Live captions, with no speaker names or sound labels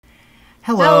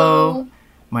Hello, Hello,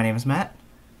 my name is Matt,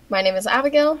 my name is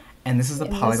Abigail, and this is the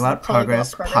and this is the Polyglot Polyglot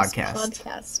Progress Progress podcast.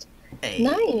 podcast. Hey,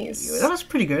 that Nice. was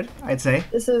pretty good, I'd say.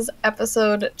 This is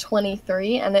episode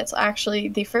 23, and it's actually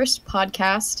the first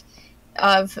podcast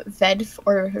of VEDF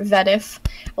or VEDF.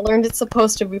 I learned it's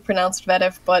supposed to be pronounced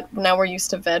VEDF, but now we're used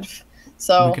to VEDF, We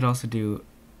so could also do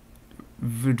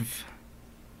VDV.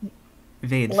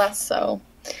 VEDF. less so.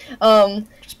 Um,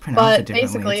 Just pronounce it but differently,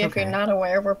 basically, it's if you're okay. not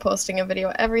aware, we're posting a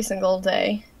video every single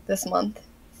day this month,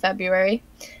 February.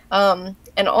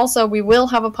 And also, we will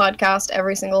have a podcast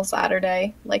every single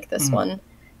Saturday, like this Mhm. one.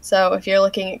 So if you're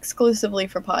looking exclusively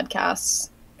for podcasts,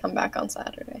 come back on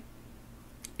Saturday.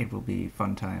 It will be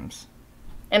fun times.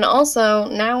 And also,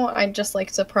 now I'd just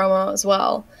like to promo as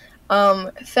well.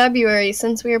 February,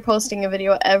 since we are posting a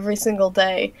video every single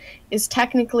day, is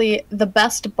technically the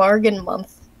best bargain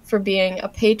month for being a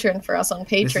patron for us on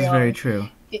Patreon. This is very true.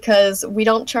 Because we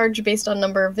don't charge based on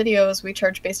number of videos, we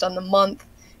charge based on the month.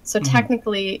 So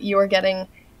technically, you are getting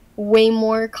way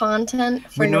more content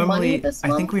for your money this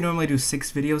month. I think we normally do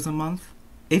 6 videos a month.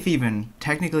 If even.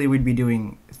 Technically, we'd be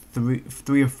doing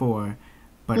three or four,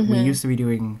 but we used to be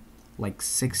doing like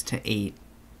 6 to 8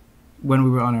 when we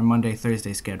were on our Monday,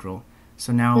 Thursday schedule.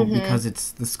 So now, because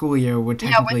it's the school year, we're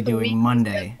technically doing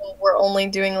Monday. Schedule, we're only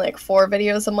doing like 4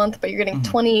 videos a month, but you're getting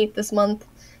 28 this month.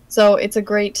 So it's a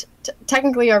great...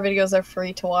 technically, our videos are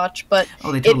free to watch, but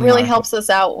Oh, they totally it really are. helps us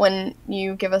out when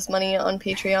you give us money on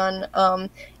Patreon.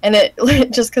 And it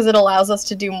just because it allows us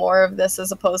to do more of this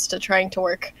as opposed to trying to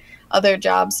work other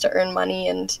jobs to earn money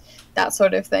and that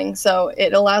sort of thing. So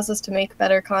it allows us to make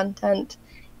better content,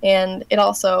 and it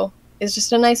also is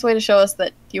just a nice way to show us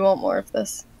that you want more of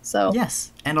this. So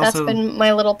Yes, and that's also been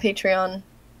my little Patreon.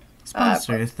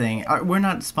 sponsor thing. We're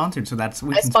not sponsored, so we can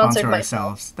sponsored sponsor myself.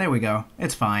 ourselves. There we go.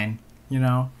 It's fine. You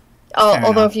know.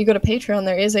 Although enough. if you go to Patreon,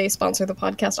 there is a sponsor the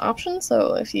podcast option.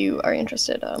 So if you are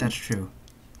interested, That's true.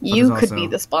 you there's could also- be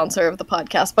the sponsor of the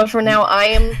podcast. But for now, I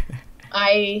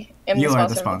am You the are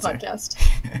the sponsor of the sponsor.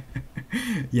 podcast.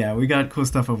 Yeah, we got cool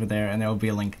stuff over there, and there will be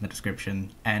a link in the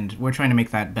description. And we're trying to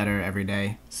make that better every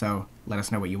day, so let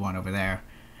us know what you want over there.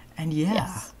 And yeah,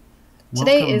 Yes.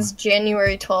 Today welcome. is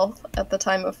January 12th at the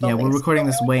time of Yeah, filming. we're so recording we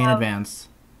this don't way in have- advance.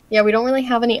 Yeah, we don't really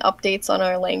have any updates on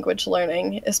our language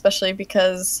learning, especially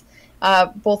because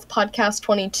both podcast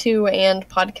 22 and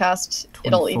podcast,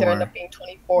 it'll either 24. end up being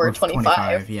 24 or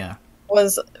 25, yeah.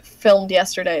 was filmed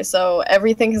yesterday. So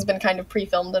everything has been kind of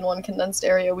pre-filmed in one condensed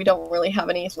area. We don't really have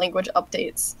any language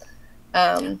updates.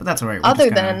 But that's alright. Other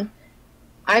than,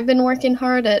 I've been working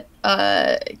hard at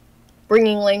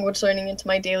bringing language learning into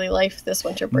my daily life this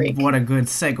winter break. What a good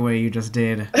segue you just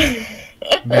did.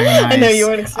 Very nice. I know you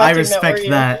weren't expecting I respect that, were you?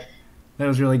 that. That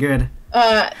was really good.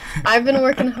 I've been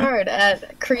working hard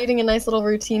at creating a nice little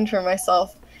routine for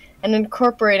myself and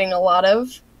incorporating a lot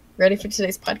of, ready for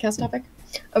today's podcast topic?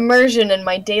 Immersion in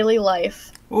my daily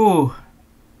life. Ooh,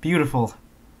 beautiful.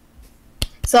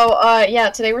 So, yeah,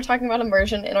 today we're talking about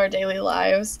immersion in our daily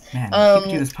lives. Man, you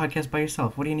could do this podcast by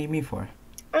yourself. What do you need me for?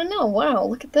 I know, wow,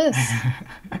 look at this.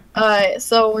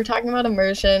 So we're talking about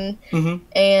immersion Mm-hmm.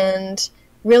 and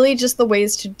really just the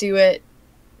ways to do it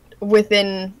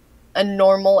within a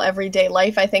normal everyday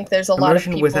life. I think there's a lot of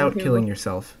Immersion people without who, killing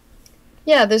yourself.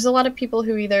 Yeah, there's a lot of people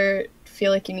who either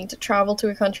feel like you need to travel to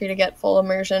a country to get full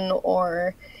immersion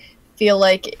or feel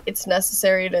like it's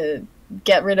necessary to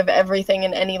get rid of everything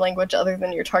in any language other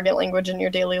than your target language in your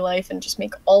daily life and just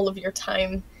make all of your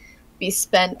time be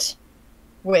spent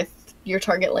with your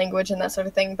target language and that sort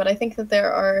of thing. But I think that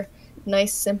there are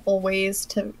nice, simple ways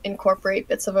to incorporate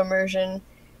bits of immersion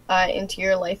into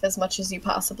your life as much as you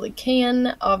possibly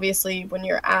can. Obviously, when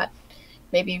you're at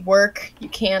maybe work, you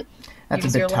can't That's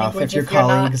use a your bit tough. language If your if you're not.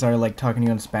 colleagues are like talking to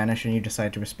you in Spanish and you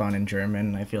decide to respond in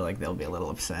German, I feel like they'll be a little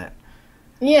upset.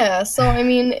 Yeah, so I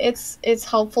mean, it's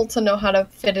helpful to know how to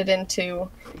fit it into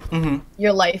Mm-hmm.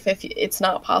 your life if it's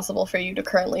not possible for you to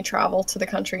currently travel to the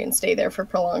country and stay there for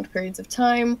prolonged periods of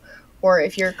time, or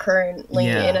if you're currently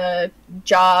Yeah. in a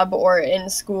job or in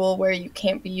school where you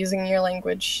can't be using your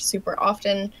language super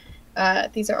often.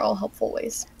 These are all helpful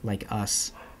ways. Like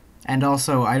us. And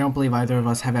also, I don't believe either of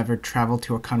us have ever traveled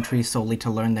to a country solely to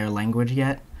learn their language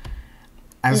yet.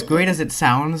 As great as it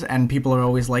sounds, and people are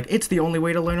always like, it's the only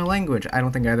way to learn a language, I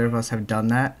don't think either of us have done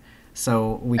that,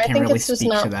 so we I can't think really it's just speak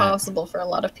to not that. possible for a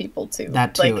lot of people to.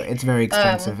 That too. Like, It's very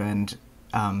expensive and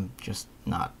just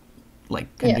not like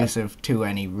Yeah. conducive to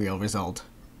any real result.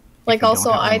 if like you don't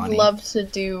also, have the I'd money. love to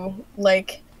do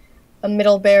like a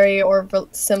Middlebury or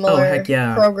similar heck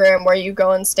yeah. program where you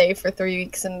go and stay for 3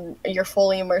 weeks and you're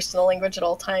fully immersed in the language at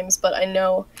all times. But I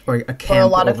know Or a for a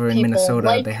camp lot of over in people Minnesota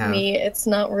like they have. me, it's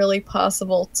not really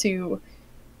possible to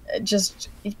just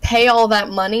pay all that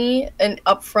money and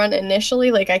upfront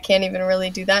initially. Like, I can't even really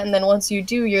do that. And then once you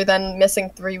do, you're then missing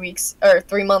 3 weeks or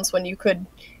 3 months when you could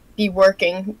be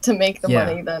working to make the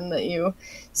money then that you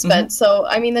spent. So,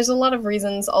 I mean, there's a lot of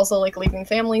reasons. Also, like, leaving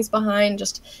families behind.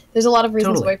 Just, there's a lot of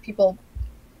reasons why people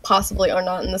possibly are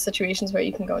not in the situations where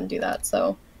you can go and do that.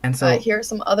 So, here are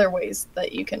some other ways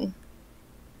that you can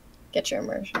get your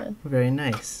immersion in. Very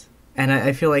nice. And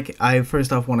I feel like I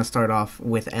first off want to start off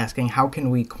with asking, how can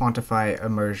we quantify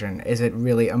immersion? Is it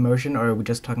really immersion, or are we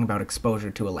just talking about exposure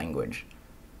to a language?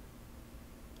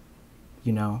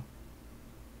 You know?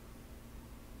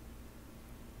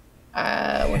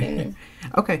 What do you mean?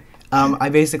 Okay. I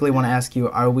basically want to ask you,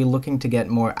 are we looking to get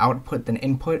more output than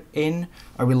input in?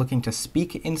 Are we looking to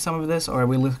speak in some of this, or are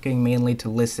we looking mainly to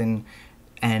listen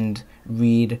and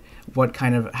read?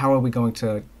 How are we going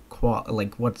to,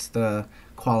 what's the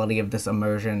quality of this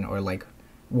immersion, or like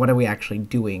what are we actually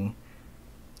doing?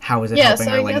 How is it helping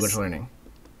our language learning?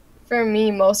 For me,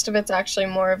 most of it's actually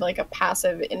more of like a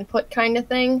passive input kind of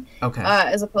thing,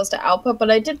 as opposed to output.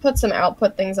 But I did put some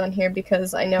output things on here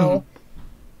because I know,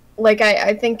 like,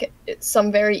 I think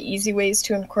some very easy ways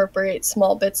to incorporate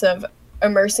small bits of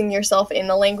immersing yourself in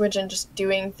the language and just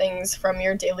doing things from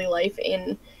your daily life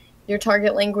in your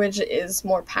target language is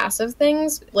more passive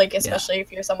things, like especially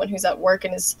if you're someone who's at work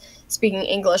and is speaking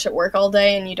English at work all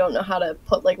day and you don't know how to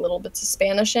put like little bits of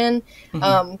Spanish in,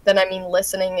 then I mean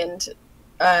listening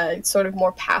and sort of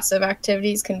more passive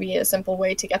activities can be a simple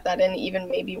way to get that in, even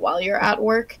maybe while you're at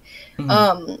work.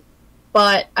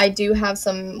 But I do have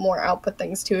some more output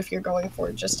things too if you're going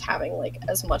for just having like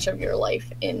as much of your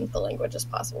life in the language as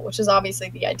possible, which is obviously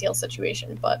the ideal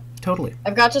situation. But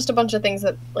I've got just a bunch of things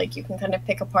that like you can kind of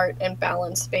pick apart and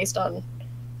balance based on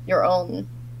your own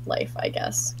life, I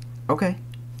guess. Okay.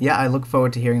 Yeah, I look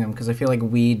forward to hearing them because I feel like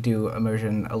we do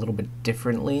immersion a little bit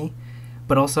differently.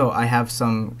 But also, I have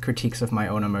some critiques of my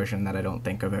own immersion that I don't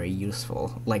think are very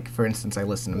useful. Like, for instance, I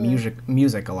listen to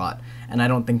music a lot, and I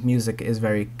don't think music is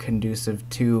very conducive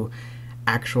to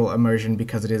actual immersion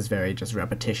because it is very just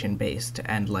repetition-based.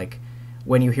 And, like,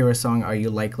 when you hear a song, are you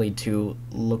likely to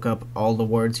look up all the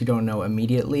words you don't know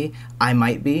immediately? I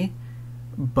might be,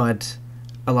 but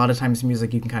a lot of times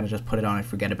music, you can kind of just put it on and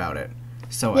forget about it.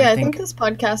 So I think this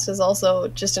podcast is also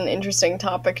just an interesting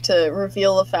topic to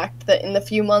reveal the fact that in the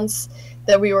few months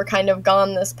that we were kind of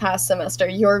gone this past semester,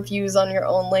 your views on your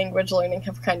own language learning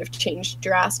have kind of changed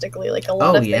drastically. Like a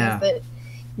lot of things that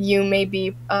you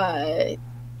maybe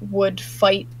would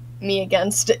fight me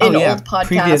against in old podcasts.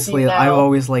 Previously, I've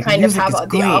always like kind music of have is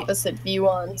great. The opposite view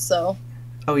on. So.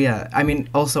 Oh yeah, I mean,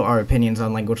 also our opinions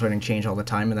on language learning change all the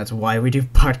time, and that's why we do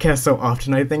podcasts so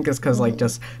often, I think, is because, like,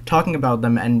 just talking about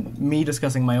them and me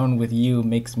discussing my own with you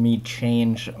makes me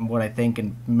change what I think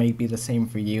and may be the same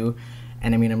for you.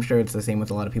 And, I mean, I'm sure it's the same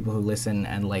with a lot of people who listen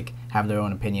and, like, have their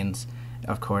own opinions,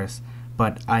 of course.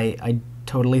 But I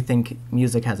totally think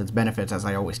music has its benefits, as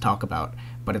I always talk about,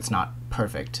 but it's not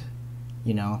perfect,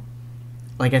 you know?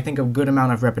 Like, I think a good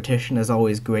amount of repetition is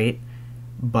always great,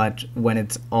 but when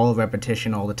it's all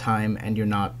repetition all the time and you're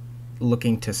not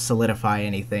looking to solidify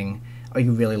anything, are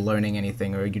you really learning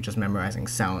anything, or are you just memorizing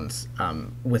sounds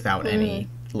without any,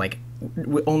 like,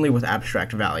 only with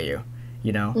abstract value,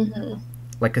 you know?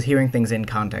 Like, because hearing things in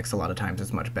context a lot of times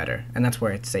is much better. And that's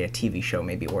where I'd say a TV show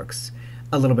maybe works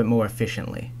a little bit more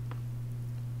efficiently.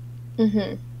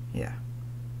 Yeah.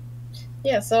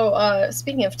 Yeah, so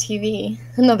speaking of TV,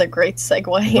 another great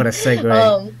segue. What a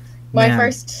segue. My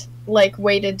first like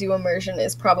way to do immersion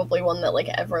is probably one that like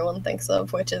everyone thinks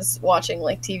of, which is watching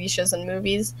like TV shows and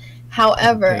movies.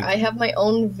 However, I have my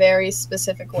own very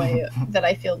specific way that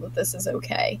I feel that this is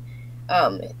okay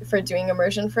for doing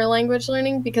immersion for language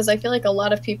learning, because I feel like a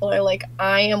lot of people are like,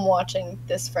 I am watching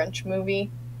this French movie.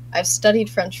 I've studied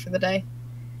French for the day.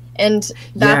 And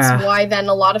that's why then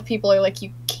a lot of people are like,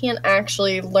 you can't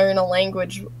actually learn a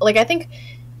language. Like, I think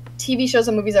TV shows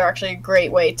and movies are actually a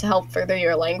great way to help further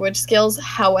your language skills.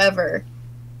 However,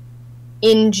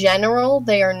 in general,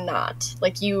 they are not.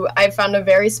 Like, I've found a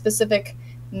very specific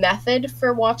method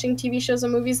for watching TV shows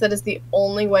and movies that is the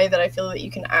only way that I feel that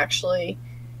you can actually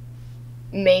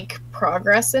make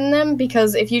progress in them,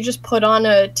 because if you just put on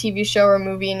a TV show or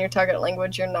movie in your target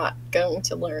language, you're not going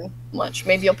to learn much.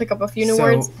 Maybe you'll pick up a few new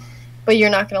words, but you're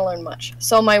not going to learn much.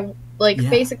 So my,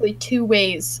 basically 2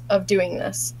 ways of doing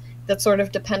this that sort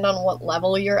of depend on what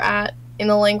level you're at in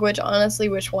the language, honestly,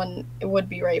 which one would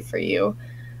be right for you.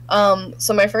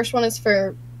 So my first one is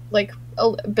for, like,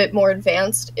 a bit more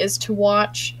advanced, is to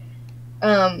watch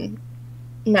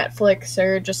Netflix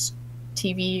or just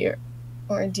TV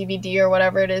or DVD or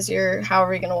whatever it is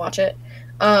however you're going to watch it,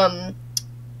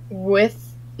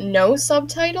 with no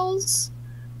subtitles,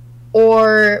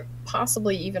 or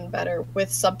possibly even better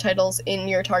with subtitles in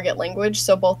your target language,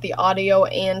 so both the audio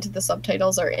and the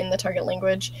subtitles are in the target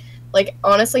language. Like,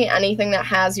 honestly, anything that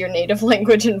has your native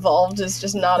language involved is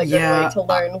just not a good way to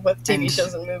learn with TV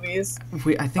shows and movies.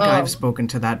 I think I've spoken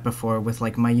to that before with,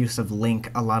 like, my use of link.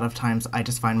 A lot of times I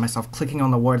just find myself clicking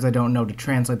on the words I don't know to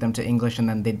translate them to English, and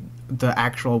then the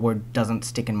actual word doesn't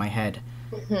stick in my head.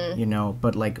 You know,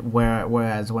 but like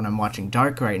whereas when I'm watching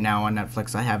Dark right now on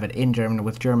Netflix, I have it in German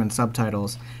with German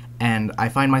subtitles, and I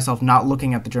find myself not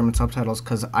looking at the German subtitles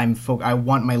because I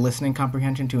want my listening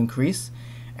comprehension to increase,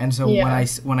 and so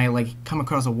when I like come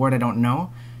across a word I don't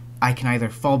know, I can either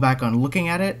fall back on looking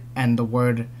at it and the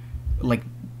word like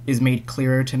is made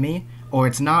clearer to me, or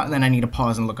it's not, and then I need to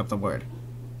pause and look up the word.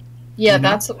 Yeah, you know?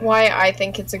 That's why I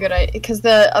think it's a good idea. Because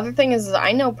the other thing is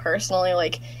I know personally,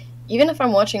 like, even if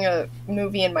I'm watching a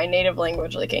movie in my native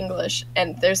language, like English,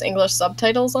 and there's English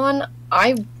subtitles on,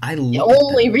 I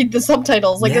only read the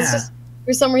subtitles. Like, it's just,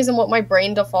 for some reason, what my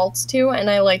brain defaults to, and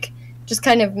I, like, just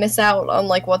kind of miss out on,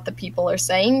 like, what the people are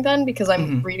saying then, because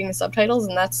I'm reading the subtitles,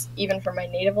 and that's even for my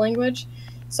native language.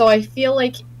 So I feel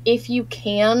like if you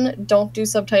can, don't do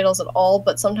subtitles at all,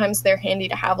 but sometimes they're handy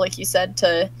to have, like you said,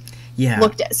 to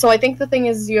look at. So I think the thing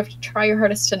is you have to try your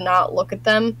hardest to not look at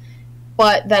them.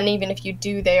 But then even if you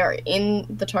do, they are in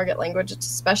the target language. It's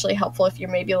especially helpful if you're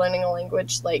maybe learning a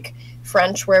language like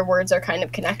French where words are kind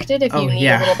of connected. If you need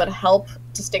a little bit of help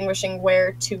distinguishing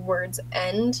where two words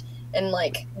end and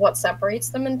like what separates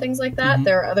them and things like that.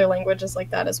 There are other languages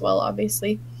like that as well,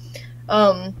 obviously.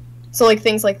 So like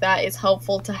things like that is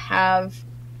helpful to have.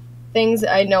 Things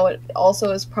I know it also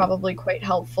is probably quite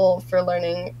helpful for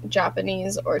learning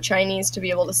Japanese or Chinese to be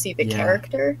able to see the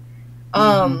character.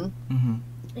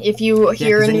 If you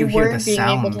hear a new word, being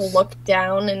able to look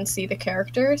down and see the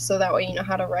character, so that way you know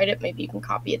how to write it. Maybe you can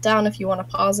copy it down if you want to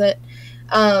pause it.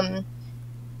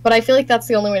 But I feel like that's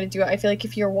the only way to do it. I feel like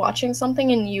if you're watching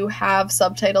something and you have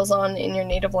subtitles on in your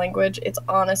native language, it's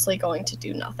honestly going to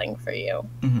do nothing for you.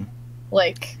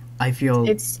 Like, I feel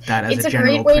it's a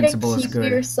great way to keep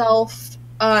yourself.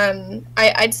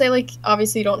 I'd say, like,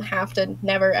 obviously you don't have to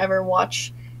never ever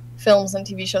watch films and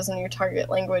TV shows in your target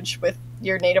language with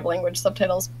your native language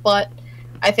subtitles, but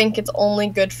I think it's only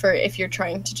good for if you're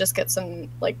trying to just get some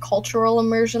like cultural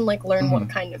immersion, like learn what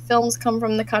kind of films come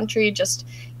from the country, just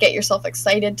get yourself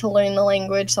excited to learn the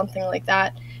language, something like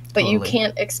that. But you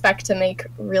can't expect to make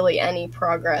really any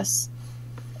progress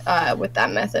with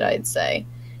that method, I'd say.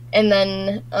 And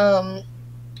then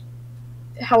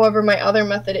however, my other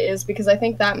method is, because I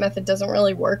think that method doesn't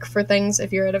really work for things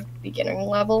if you're at a beginning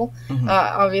level.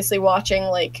 Obviously watching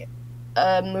like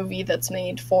a movie that's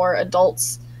made for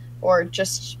adults, or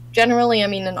just generally, I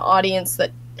mean, an audience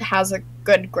that has a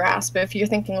good grasp. If you're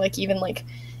thinking like even like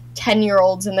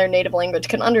 10-year-olds in their native language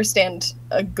can understand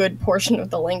a good portion of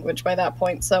the language by that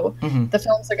point. So the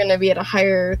films are going to be at a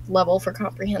higher level for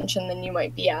comprehension than you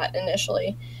might be at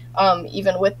initially.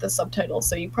 Even with the subtitles,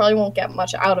 so you probably won't get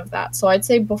much out of that. So I'd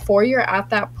say before you're at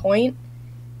that point,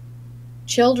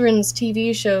 children's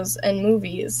TV shows and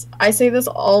movies. I say this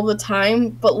all the time,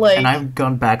 but like... And I've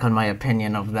gone back on my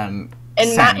opinion of them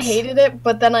and Matt hated it,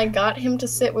 but then I got him to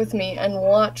sit with me and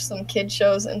watch some kid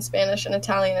shows in Spanish and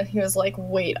Italian, and he was like,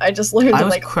 wait, I just learned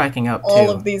like cracking up all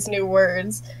of these new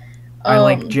words. I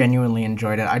like genuinely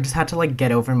enjoyed it. I just had to like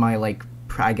get over my like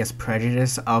I guess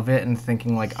prejudice of it and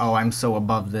thinking like, oh, I'm so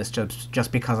above this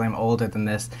just because I'm older than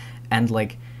this. And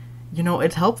like, you know,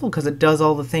 it's helpful because it does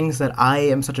all the things that I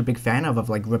am such a big fan of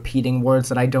like repeating words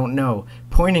that I don't know,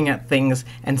 pointing at things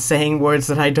and saying words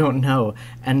that I don't know,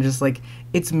 and just like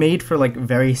it's made for like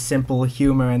very simple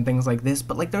humor and things like this.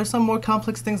 But like there are some more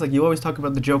complex things, like you always talk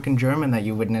about the joke in German that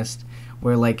you witnessed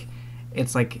where like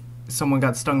it's like someone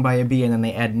got stung by a bee and then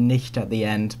they add nicht at the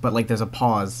end, but like there's a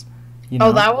pause. You know?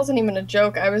 Oh, that wasn't even a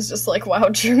joke. I was just like, wow,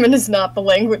 German is not the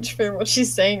language for what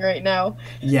she's saying right now.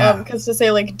 Yeah. Because to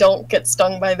say, like, don't get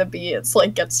stung by the bee, it's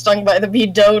like, get stung by the bee,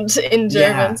 don't in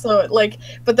German. Yeah. So, it, like,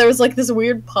 but there was, like, this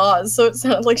weird pause, so it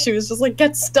sounded like she was just like,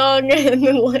 get stung, and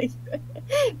then, like,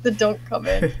 the don't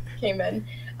came in.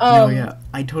 No, yeah.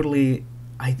 I totally...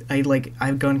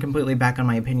 I've gone completely back on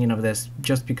my opinion of this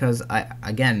just because,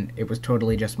 again, it was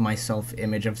totally just my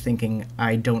self-image of thinking,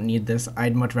 I don't need this.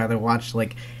 I'd much rather watch,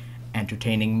 like...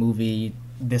 entertaining movie,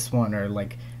 this one, or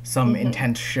like some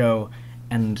intense show.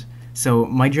 And so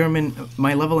my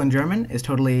level in German is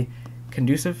totally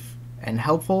conducive and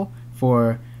helpful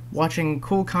for watching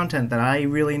cool content that I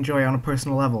really enjoy on a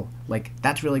personal level. Like,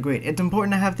 that's really great. It's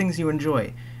important to have things you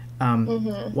enjoy.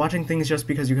 Watching things just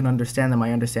because you can understand them,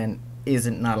 I understand,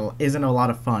 isn't a lot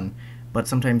of fun, but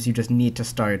sometimes you just need to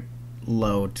start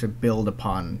low to build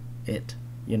upon it,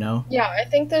 you know? Yeah, I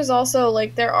think there's also,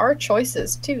 like, there are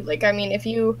choices, too. Like, I mean, if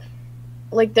you,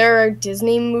 like, there are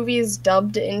Disney movies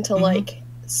dubbed into, like,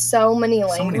 so many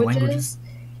So many languages.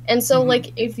 And so,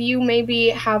 like, if you maybe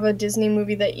have a Disney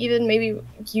movie that even maybe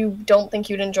you don't think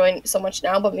you'd enjoy so much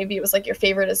now, but maybe it was, like, your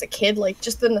favorite as a kid, like,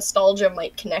 just the nostalgia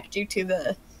might connect you to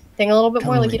the thing a little bit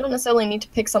more. Like, you don't necessarily need to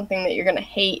pick something that you're going to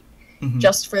hate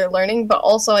just for learning, but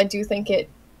also I do think it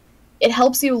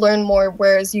helps you learn more,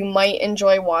 whereas you might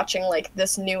enjoy watching, like,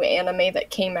 this new anime that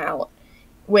came out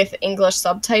with English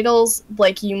subtitles.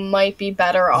 Like, you might be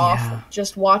better off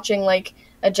just watching, like,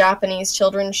 a Japanese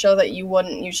children's show that you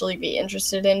wouldn't usually be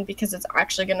interested in, because it's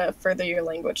actually going to further your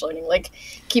language learning. Like,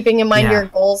 keeping in mind your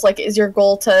goals, like, is your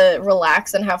goal to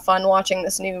relax and have fun watching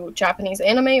this new Japanese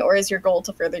anime, or is your goal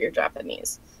to further your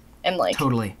Japanese? And, like,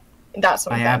 totally. That's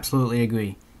what I absolutely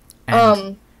agree.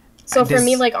 And so for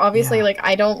me, like, obviously, like,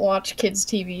 I don't watch kids'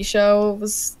 TV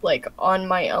shows, like, on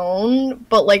my own,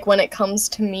 but, like, when it comes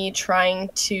to me trying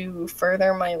to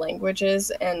further my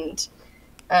languages and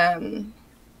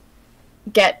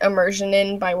get immersion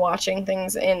in by watching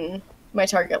things in my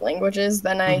target languages,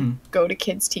 then I go to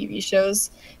kids' TV shows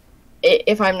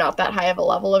if I'm not that high of a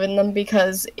level in them,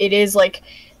 because it is, like,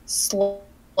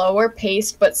 slower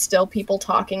paced, but still people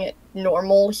talking at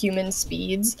normal human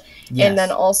speeds. And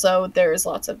then also there's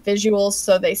lots of visuals,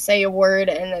 so they say a word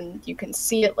and then you can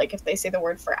see it. Like, if they say the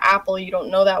word for apple, you don't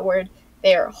know that word,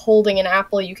 they are holding an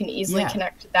apple, you can easily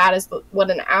connect that as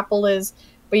what an apple is,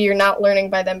 but you're not learning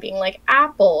by them being like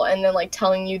apple and then, like,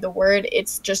 telling you the word.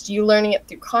 It's just you learning it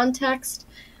through context.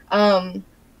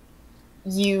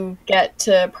 You get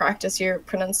to practice your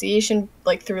pronunciation,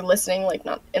 like, through listening, like,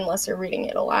 not unless you're reading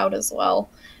it aloud as well.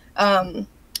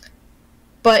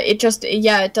 But it just,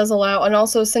 it does allow, and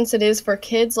also since it is for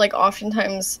kids, like,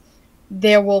 oftentimes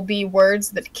there will be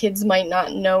words that kids might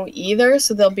not know either,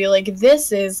 so they'll be like,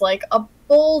 this is, like, a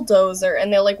bulldozer,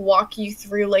 and they'll, like, walk you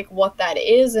through, like, what that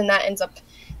is, and that ends up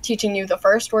teaching you the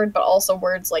first word, but also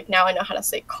words like, now I know how to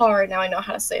say car, now I know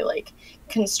how to say, like,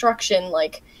 construction.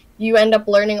 Like, you end up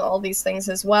learning all these things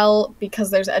as well, because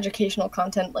there's educational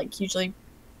content, like, usually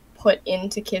put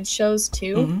into kids shows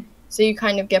too. So you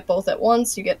kind of get both at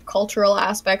once. You get cultural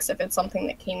aspects if it's something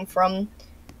that came from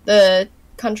the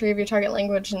country of your target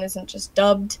language and isn't just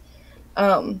dubbed.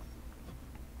 I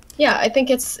think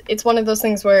it's one of those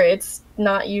things where it's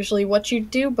not usually what you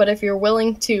do, but if you're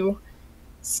willing to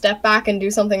step back and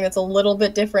do something that's a little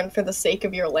bit different for the sake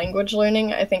of your language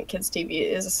learning, I think kids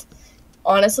TV is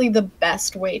honestly the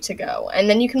best way to go. And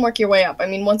then you can work your way up. I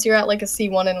mean, once you're at, like, a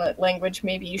C1 in a language,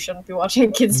 maybe you shouldn't be watching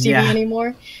kids TV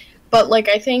anymore. But, like,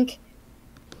 I think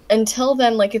until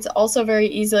then, like, it's also very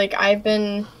easy. Like, I've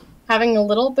been having a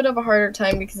little bit of a harder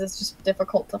time because it's just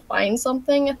difficult to find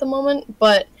something at the moment.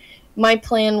 But my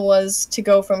plan was to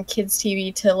go from kids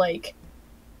TV to, like,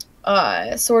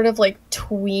 sort of, like,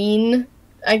 tween,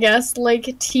 I guess, like,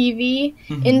 TV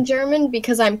in German,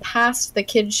 because I'm past the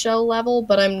kids show level,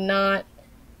 but I'm not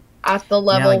at the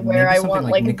level where I want,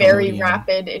 like, very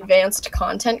rapid advanced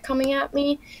content coming at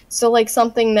me. So, like,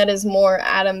 something that is more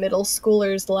at a middle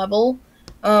schooler's level.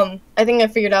 I think I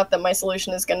figured out that my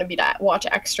solution is going to be to watch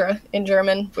Extra in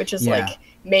German, which is like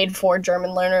made for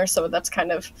German learners, so that's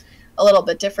kind of a little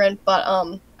bit different. But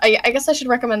I guess I should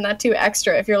recommend that too,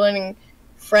 Extra, if you're learning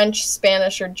French,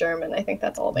 Spanish, or German. I think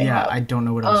that's all they have. Yeah, I don't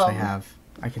know what else they have.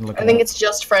 I can look it up. I think it's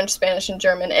just French, Spanish, and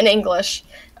German, and English.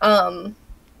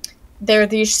 There are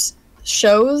these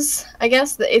shows, I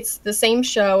guess. It's the same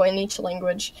show in each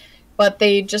language, but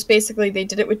they just basically, they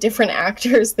did it with different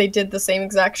actors. They did the same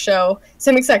exact show,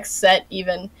 same exact set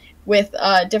even, with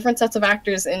different sets of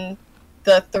actors in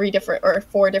the 3 different or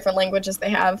 4 different languages they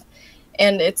have.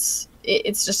 And it's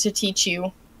just to teach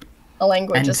you a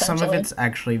language, and some of it's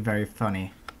actually very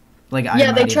funny. Like,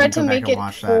 they tried to make it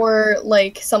for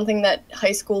like something that high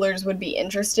schoolers would be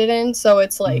interested in. So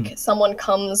it's like someone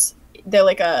comes, they're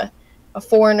like a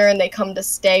foreigner, and they come to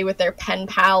stay with their pen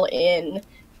pal in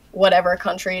whatever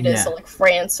country it is. So like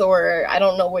France, or I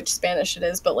don't know which Spanish it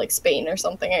is, but like Spain or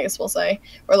something, I guess we'll say,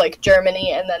 or like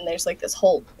Germany. And then there's like this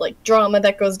whole like drama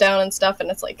that goes down and stuff,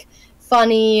 and it's like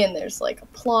funny, and there's like a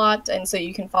plot, and so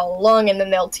you can follow along, and then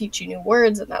they'll teach you new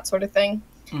words and that sort of thing.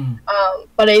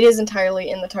 But it is entirely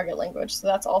in the target language, so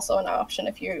that's also an option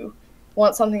if you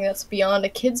want something that's beyond a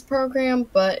kids program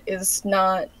but is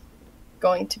not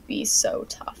going to be so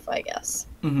tough, I guess.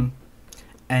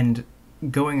 And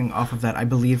going off of that, I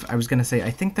believe, I was going to say,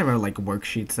 I think there are like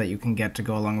worksheets that you can get to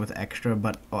go along with Extra,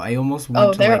 but I almost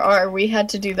want to there are. We had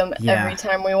to do them every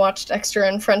time we watched Extra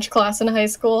in French class in high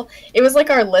school. It was like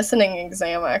our listening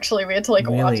exam, actually. We had to like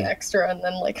watch Extra and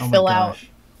then like fill out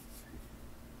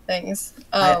things.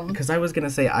 Because I was gonna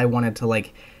say I wanted to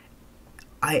like,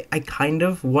 I kind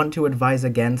of want to advise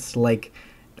against like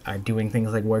doing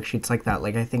things like worksheets like that.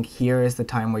 Like I think here is the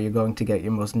time where you're going to get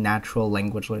your most natural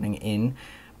language learning in,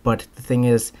 but the thing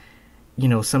is, you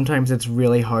know, sometimes it's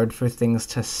really hard for things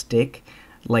to stick.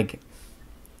 Like,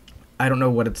 I don't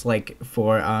know what it's like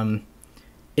for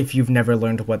if you've never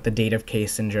learned what the dative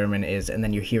case in German is, and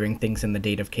then you're hearing things in the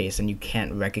dative case and you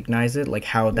can't recognize it, like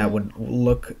how that would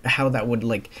look, how that would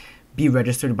like be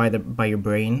registered by your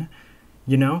brain,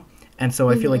 you know? And so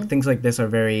I feel like things like this are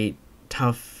very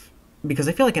tough, because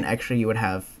I feel like in extra you would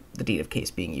have the dative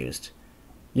case being used,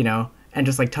 you know? And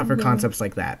just like tougher concepts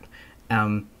like that.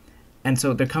 And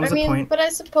so there comes a point... But I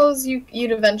suppose you'd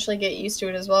eventually get used to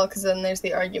it as well, because then there's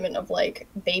the argument of, like,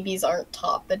 babies aren't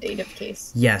taught the dative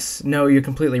case. Yes. No, you're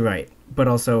completely right. But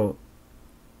also,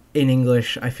 in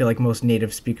English, I feel like most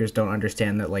native speakers don't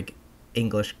understand that, like,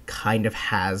 English kind of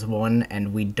has one,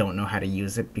 and we don't know how to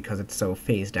use it because it's so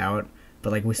phased out. But,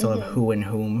 like, we still have who and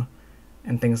whom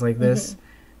and things like this.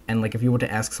 And, like, if you were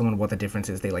to ask someone what the difference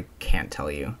is, they, like, can't tell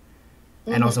you.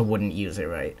 And also wouldn't use it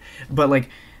right. But, like,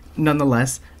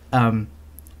 nonetheless...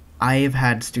 I've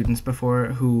had students before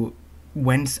who,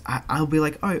 I'll be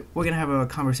like, all right, we're going to have a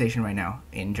conversation right now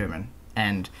in German.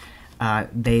 And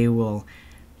they will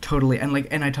totally, and like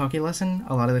an italki lesson,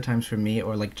 a lot of the times for me,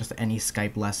 or like just any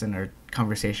Skype lesson or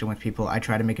conversation with people, I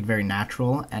try to make it very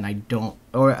natural, and I don't,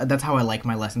 or that's how I like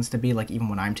my lessons to be, like even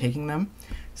when I'm taking them.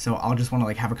 So I'll just want to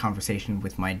like have a conversation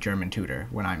with my German tutor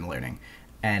when I'm learning.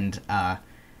 And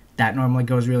that normally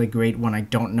goes really great. When I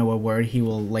don't know a word, he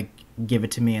will like give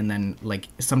it to me and then like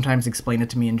sometimes explain it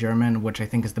to me in German, which I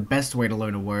think is the best way to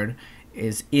learn a word,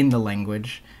 is in the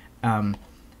language,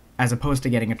 as opposed to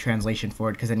getting a translation for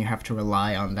it, because then you have to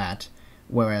rely on that.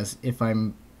 Whereas if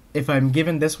I'm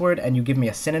given this word and you give me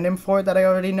a synonym for it that I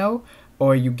already know,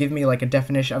 or you give me like a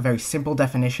definition, a very simple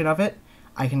definition of it,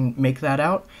 I can make that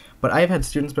out. But I've had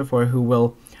students before who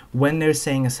will, when they're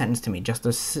saying a sentence to me, just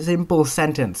a simple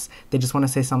sentence, they just want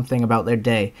to say something about their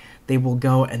day, they will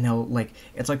go and they'll, like,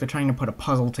 it's like they're trying to put a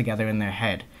puzzle together in their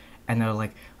head. And they're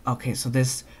like, okay, so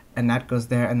this and that goes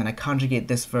there, and then I conjugate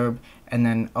this verb, and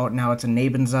then, oh, now it's a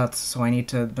Nebensatz, so I need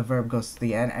to, the verb goes to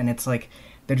the end, and it's like,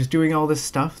 they're just doing all this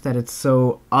stuff that it's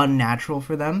so unnatural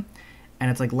for them. And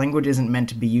it's like, language isn't meant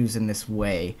to be used in this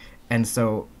way. And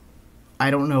so I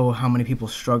don't know how many people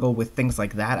struggle with things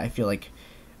like that. I feel like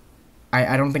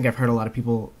I don't think I've heard a lot of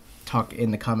people talk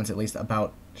in the comments, at least,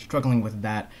 about struggling with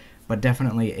that. But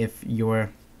definitely if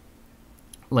you're,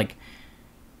 like,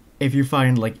 if you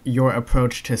find, like, your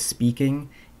approach to speaking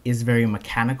is very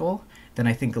mechanical, then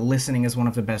I think listening is one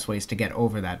of the best ways to get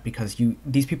over that, because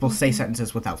these people say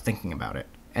sentences without thinking about it.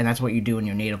 And that's what you do in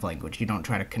your native language. You don't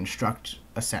try to construct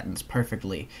a sentence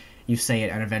perfectly. You say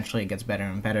it, and eventually it gets better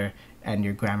and better, and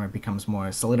your grammar becomes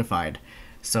more solidified.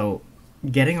 So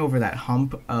getting over that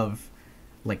hump of,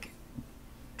 like,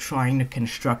 trying to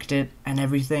construct it and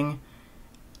everything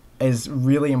is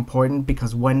really important,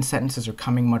 because when sentences are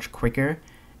coming much quicker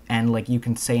and, like, you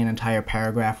can say an entire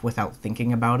paragraph without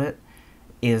thinking about it,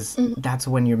 that's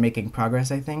when you're making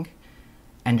progress, I think.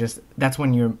 And just, that's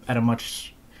when you're at a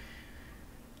much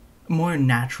more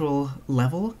natural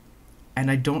level. And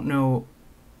I don't know...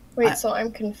 Wait, so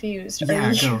I'm confused.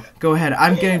 Yeah, go ahead.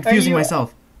 I'm getting confusing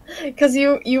myself. Because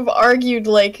you've argued,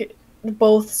 like,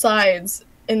 both sides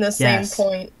in the same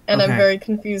point, and I'm very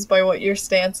confused by what your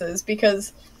stance is,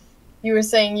 because you were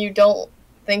saying you don't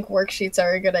think worksheets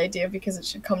are a good idea because it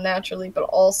should come naturally, but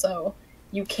also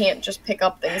you can't just pick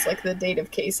up things like the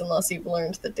dative case unless you've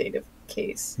learned the dative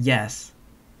case. Yes.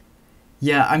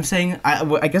 Yeah, I'm saying,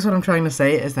 I guess what I'm trying to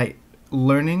say is that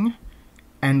learning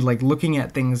and, like, looking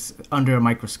at things under a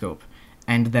microscope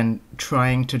and then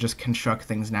trying to just construct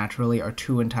things naturally are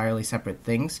two entirely separate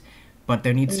things. But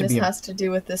there needs to be... This has to do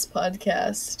with this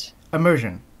podcast.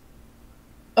 Immersion.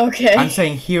 Okay. I'm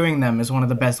saying hearing them is one of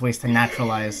the best ways to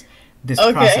naturalize this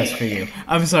process for you.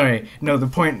 I'm sorry. No, the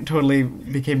point totally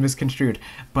became misconstrued.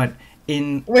 But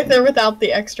in... With or without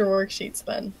the extra worksheets,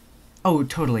 then? Oh,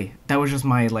 totally. That was just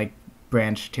my, like,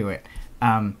 branch to it.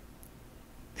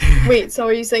 Wait, so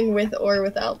are you saying with or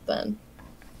without, then?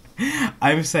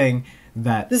 I'm saying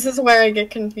that... This is where I get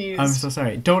confused. I'm so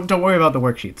sorry. Don't worry about the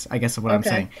worksheets, I guess what I'm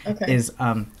saying. Okay. Is,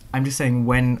 I'm just saying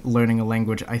when learning a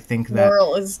language, I think that...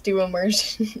 Moral is do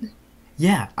immersion.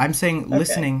 Yeah, I'm saying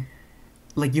listening...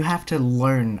 Like, you have to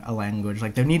learn a language.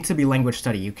 Like, there needs to be language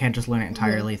study. You can't just learn it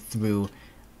entirely through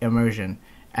immersion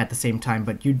at the same time,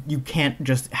 but you can't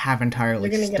just have entirely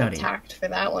study. You're gonna get attacked for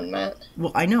that one, Matt.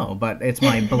 Well, I know, but it's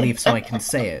my belief, so I can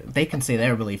say it. They can say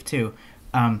their belief, too.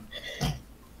 I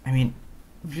mean...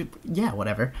 Yeah,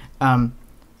 whatever.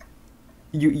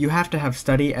 you have to have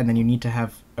study and then you need to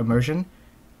have immersion,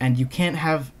 and you can't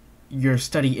have your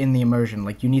study in the immersion.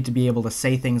 Like, you need to be able to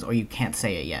say things or you can't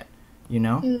say it yet, you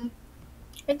know?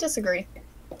 I disagree.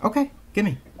 Okay,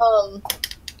 gimme.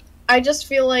 I just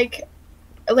feel like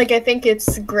I think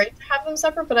it's great to have them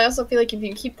separate, but I also feel like if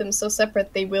you keep them so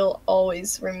separate, they will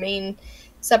always remain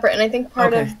separate. And I think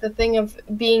part of the thing of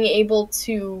being able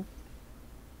to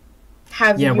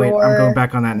have I'm going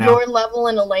back on that now. Your level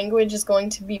in a language is going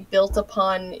to be built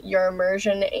upon your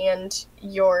immersion and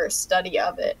your study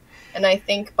of it. And I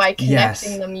think by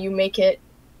connecting them, you make your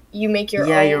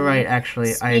own. You're right,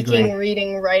 actually. I agree. Speaking,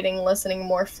 reading, writing, listening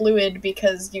more fluid,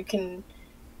 because you can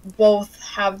both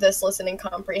have this listening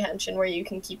comprehension where you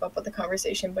can keep up with the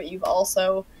conversation, but you've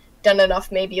also done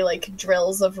enough maybe like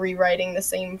drills of rewriting the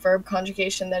same verb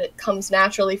conjugation that it comes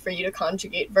naturally for you to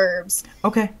conjugate verbs.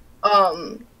 Okay.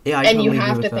 Yeah, I and totally you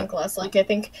have agree to with think that. less. Like, I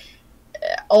think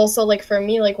also, like, for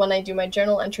me, like, when I do my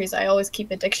journal entries, I always keep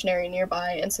a dictionary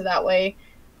nearby, and so that way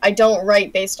I don't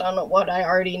write based on what I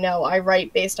already know. I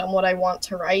write based on what I want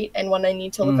to write, and when I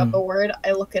need to look up a word,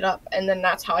 I look it up, and then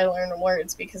that's how I learn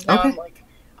words, because now I'm like,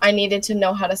 I needed to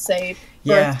know how to say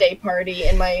birthday party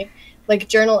in my, like,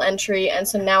 journal entry, and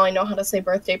so now I know how to say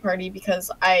birthday party because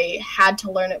I had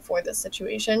to learn it for this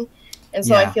situation. And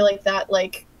so I feel like that,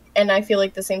 like, and I feel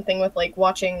like the same thing with, like,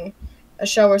 watching a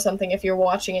show or something. If you're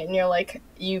watching it and you're like,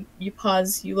 you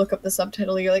pause, you look up the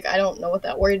subtitle, you're like, I don't know what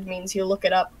that word means, you look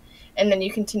it up, and then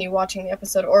you continue watching the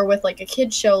episode. Or with, like, a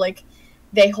kid's show, like,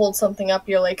 they hold something up,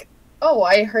 you're like, oh,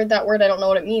 I heard that word, I don't know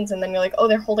what it means, and then you're like, oh,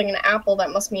 they're holding an apple,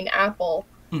 that must mean apple.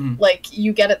 Like,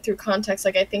 you get it through context.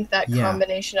 Like, I think that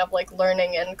combination of, like,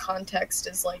 learning and context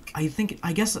is, like...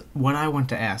 I guess what I want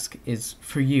to ask is,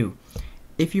 for you,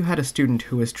 if you had a student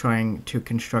who is trying to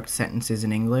construct sentences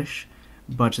in English,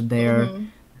 but they're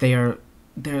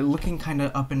looking kind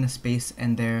of up into space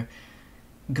and they're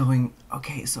going,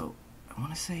 okay, so I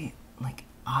want to say, like,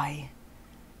 and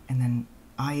then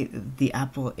the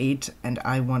apple ate, and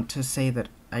I want to say that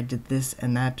I did this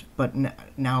and that, but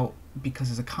now because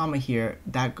there's a comma here,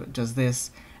 that does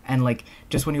this, and, like,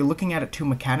 just when you're looking at it too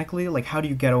mechanically, like, how do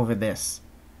you get over this?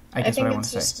 I guess think what I want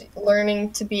it's to say. just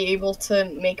learning to be able to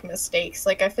make mistakes.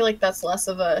 Like, I feel like that's less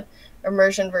of a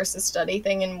immersion versus study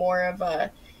thing and more of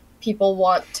a people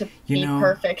want to be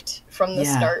perfect from the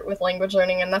start with language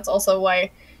learning. And that's also why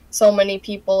so many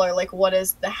people are like, what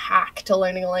is the hack to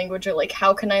learning a language? Or, like,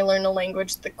 how can I learn a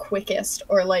language the quickest?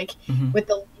 Or, like, with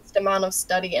the least amount of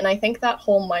study. And I think that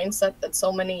whole mindset that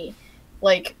so many,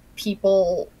 like,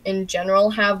 people in general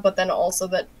have, but then also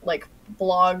that, like,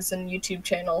 blogs and YouTube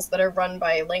channels that are run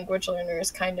by language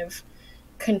learners kind of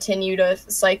continue to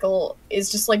cycle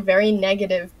is just, like, very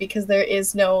negative, because there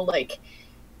is no, like,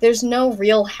 there's no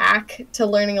real hack to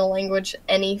learning a language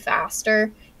any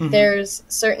faster. There's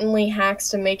certainly hacks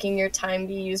to making your time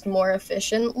be used more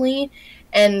efficiently,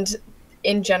 and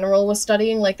in general with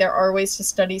studying, like, there are ways to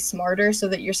study smarter so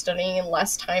that you're studying in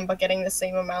less time but getting the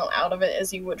same amount out of it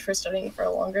as you would for studying for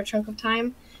a longer chunk of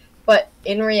time. But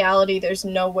in reality, there's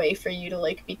no way for you to,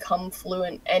 like, become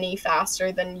fluent any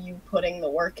faster than you putting the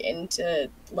work into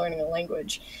learning a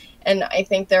language. And I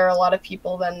think there are a lot of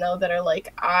people then, though, that are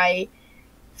like, I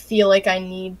feel like I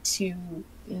need to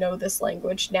know this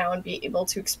language now and be able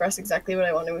to express exactly what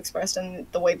I want to express in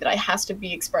the way that I has to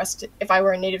be expressed if I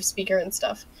were a native speaker and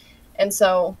stuff. And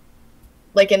so,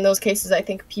 like, in those cases, I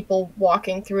think people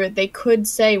walking through it, they could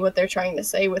say what they're trying to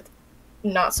say with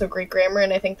not so great grammar,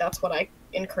 and I think that's what I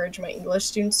encourage my English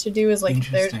students to do, is, like,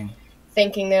 if they're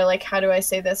thinking, they're like, how do I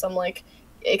say this? I'm like,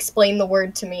 explain the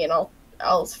word to me and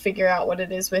I'll figure out what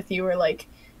it is with you. Or, like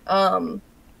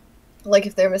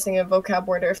if they're missing a vocab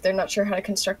word, or if they're not sure how to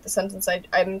construct the sentence,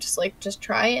 I'm just like, just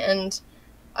try, and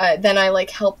then I, like,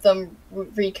 help them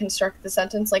reconstruct the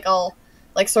sentence. Like, I'll,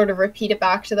 like, sort of repeat it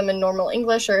back to them in normal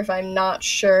English, or if I'm not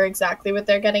sure exactly what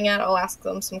they're getting at, I'll ask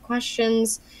them some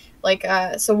questions. Like,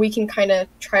 so we can kind of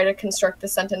try to construct the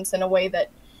sentence in a way that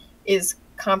is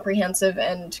comprehensive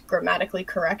and grammatically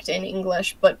correct in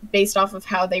English, but based off of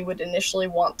how they would initially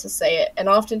want to say it. And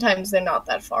oftentimes they're not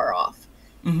that far off.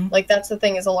 Like, that's the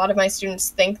thing, is a lot of my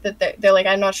students think that they're like,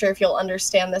 I'm not sure if you'll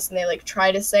understand this, and they, like,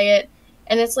 try to say it,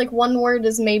 and it's like, one word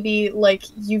is maybe, like,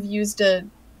 you've used a,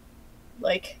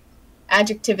 like,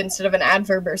 adjective instead of an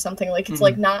adverb or something. Like, it's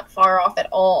like, not far off at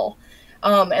all.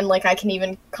 And, like, I can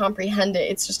even comprehend it.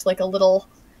 It's just, like, a little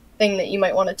thing that you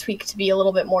might want to tweak to be a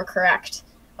little bit more correct.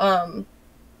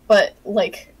 But,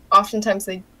 like, oftentimes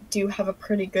they do have a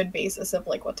pretty good basis of,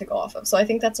 like, what to go off of. So I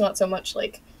think that's not so much,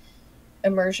 like,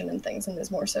 immersion and things, and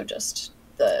is more so just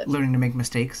the... learning to make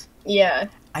mistakes? Yeah.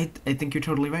 I think you're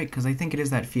totally right, because I think it is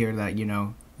that fear that, you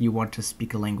know, you want to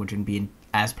speak a language and be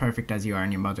as perfect as you are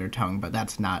in your mother tongue, but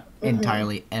that's not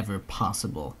entirely ever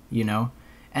possible, you know?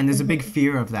 And there's a big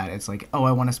fear of that. It's like, oh,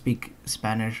 I want to speak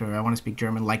Spanish or I want to speak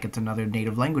German like it's another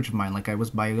native language of mine, like I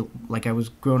was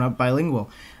grown up bilingual.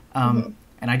 And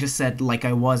I just said like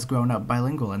I was grown up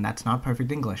bilingual, and that's not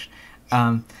perfect English.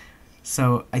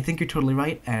 So I think you're totally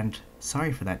right, and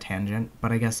sorry for that tangent,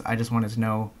 but I guess I just wanted to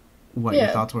know what your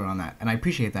thoughts were on that. And I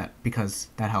appreciate that because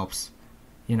that helps,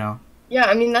 you know? Yeah,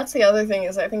 I mean, that's the other thing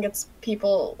is I think it's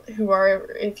people who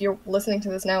are, if you're listening to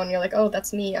this now and you're like, oh,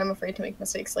 that's me, I'm afraid to make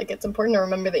mistakes. Like, it's important to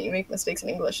remember that you make mistakes in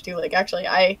English, too. Like, actually,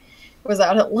 I was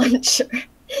out at lunch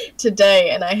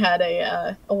today, and I had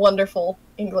a wonderful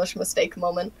English mistake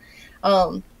moment.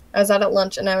 I was out at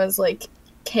lunch, and I was like,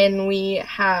 can we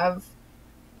have,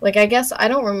 like, I guess, I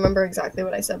don't remember exactly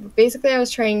what I said, but basically I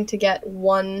was trying to get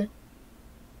one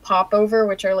popover,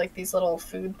 which are like these little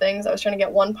food things. I was trying to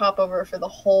get one popover for the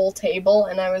whole table,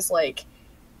 and I was like,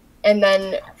 and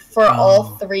then for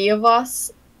all three of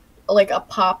us, like a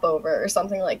popover or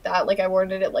something like that. Like I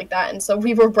worded it like that, and so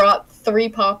we were brought 3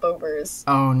 popovers.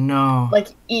 Oh no! Like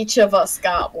each of us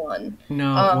got one.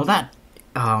 No, well that.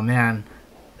 Oh man.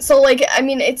 So like, I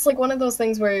mean, it's like one of those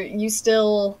things where you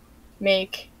still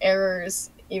make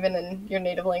errors even in your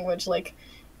native language. Like,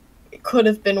 it could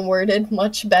have been worded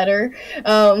much better.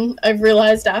 I've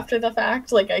realized after the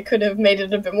fact, like, I could have made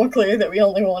it a bit more clear that we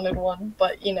only wanted one,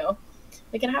 but, you know,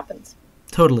 like, it happens.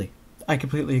 Totally. I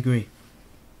completely agree.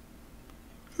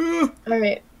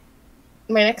 Alright.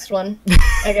 My next one,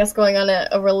 I guess going on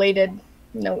a related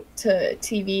note to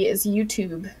TV, is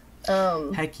YouTube.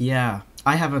 Heck yeah.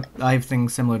 I have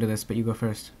things similar to this, but you go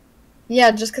first.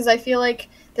 Yeah, just because I feel like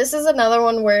this is another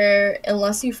one where,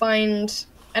 unless you find...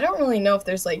 I don't really know if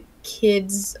there's, like,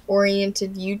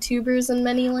 kids-oriented YouTubers in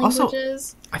many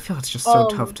languages. Also, I feel it's just so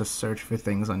tough to search for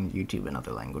things on YouTube in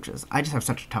other languages. I just have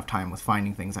such a tough time with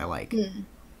finding things I like.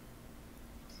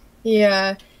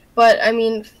 Yeah, but, I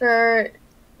mean, for,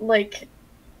 like,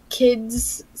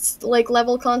 kids, like,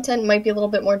 level content might be a little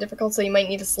bit more difficult, so you might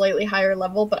need a slightly higher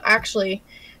level, but actually,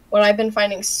 what I've been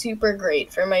finding super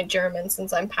great for my German,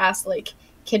 since I'm past, like,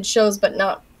 kid shows, but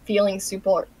not feeling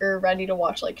super ready to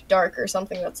watch like Dark or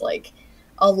something that's like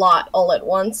a lot all at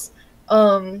once.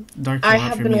 I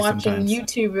have been watching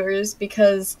YouTubers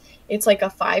because it's like a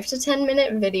 5 to 10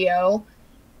 minute video.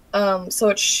 So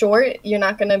it's short. You're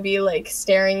not going to be like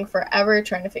staring forever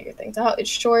trying to figure things out. It's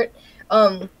short.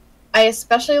 I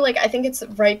especially like, I think it's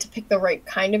right to pick the right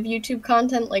kind of YouTube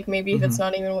content. Like maybe if it's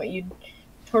not even what you'd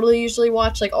totally usually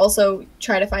watch, like also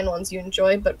try to find ones you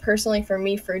enjoy. But personally for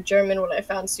me, for German, what I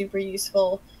found super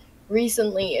useful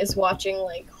recently is watching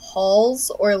like hauls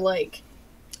or like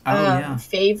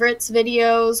favorites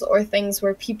videos or things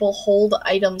where people hold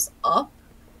items up.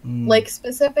 Like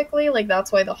specifically, like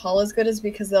that's why the haul is good, is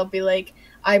because they'll be like,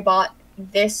 I bought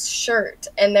this shirt,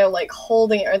 and they're like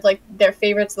holding it, or like their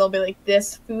favorites, they'll be like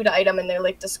this food item and they're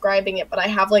like describing it, but I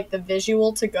have like the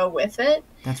visual to go with it.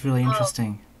 That's really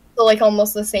interesting. So like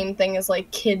almost the same thing as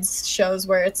like kids shows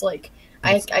where it's like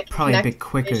I can probably a bit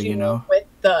quicker, you know, with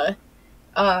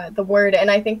the word, and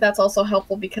I think that's also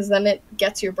helpful because then it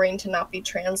gets your brain to not be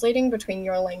translating between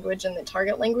your language and the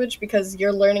target language, because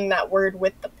you're learning that word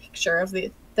with the picture of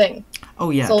the thing. Oh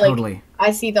yeah, so, totally. Like,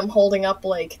 I see them holding up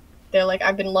like they're like,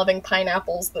 I've been loving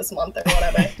pineapples this month or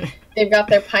whatever. They've got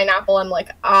their pineapple. I'm like,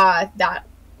 that,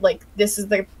 like, this is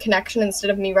the connection. Instead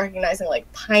of me recognizing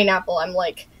like pineapple, I'm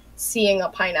like seeing a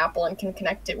pineapple and can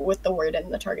connect it with the word in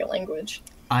the target language.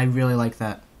 I really like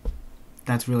that.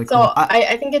 That's really cool. So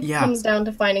I think it comes down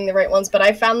to finding the right ones, but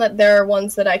I found that there are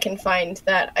ones that I can find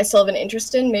that I still have an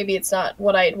interest in. Maybe it's not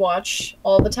what I'd watch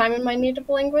all the time in my native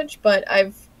language, but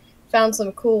I've found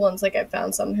some cool ones. Like I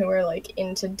found some who are like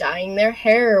into dyeing their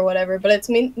hair or whatever, but it's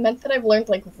meant that I've learned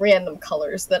like random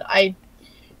colors that I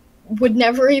would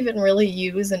never even really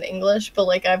use in English, but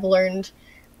like I've learned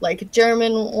like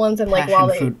German ones, and like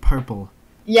Passion fruit purple.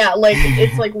 Yeah, like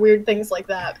it's like weird things like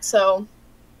that. So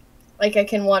like, I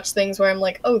can watch things where I'm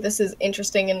like, oh, this is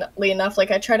interestingly enough. Like,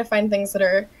 I try to find things that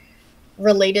are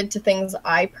related to things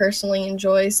I personally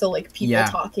enjoy. So, like, people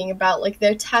talking about, like,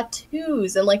 their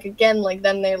tattoos. And, like, again, like,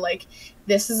 then they're like,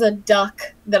 this is a duck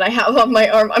that I have on my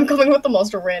arm. I'm coming with the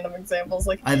most random examples.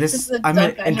 Like, this is a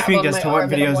duck I'm intrigued as to what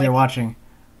videos you're watching.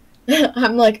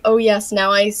 I'm like, oh, yes,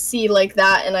 now I see, like,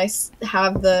 that, and I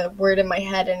have the word in my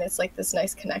head, and it's, like, this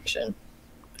nice connection.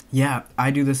 Yeah, I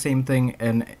do the same thing,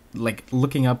 and, like,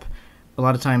 looking up... A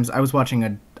lot of times, I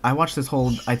watched this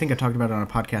whole, I think I talked about it on a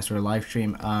podcast or a live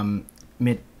stream,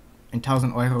 mit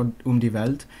 1000 Euro die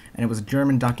Welt, and it was a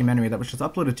German documentary that was just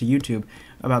uploaded to YouTube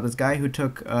about this guy who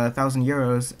took 1,000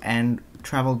 euros and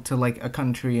traveled to like a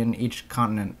country in each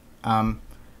continent,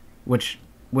 which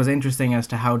was interesting as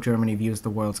to how Germany views the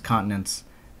world's continents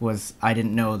was I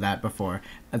didn't know that before.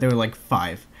 There were like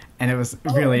 5, and it was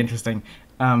really interesting.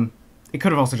 It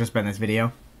could have also just been this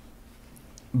video,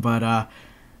 but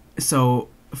so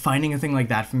finding a thing like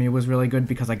that for me was really good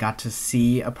because I got to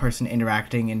see a person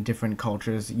interacting in different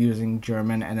cultures using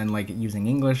German and then like using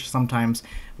English sometimes,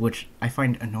 which I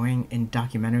find annoying in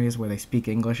documentaries where they speak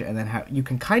English and then you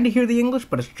can kind of hear the English,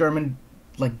 but it's German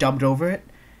like dubbed over it.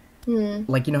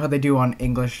 Like, you know how they do on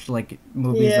English like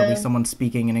movies, there'll be someone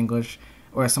speaking in English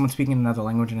or someone speaking in another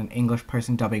language and an English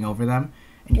person dubbing over them,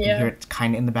 and you can hear it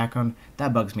kind of in the background.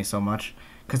 That bugs me so much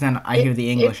because then I hear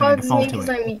the English and I default to it. It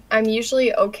bugs me because I'm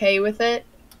usually okay with it,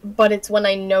 but it's when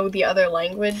I know the other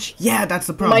language. Yeah, that's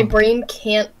the problem. My brain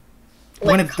can't.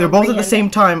 Like, when they're both at the same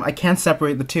time, I can't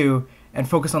separate the two and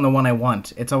focus on the one I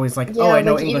want. It's always like, oh, I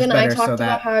know English better, so that. Even I talked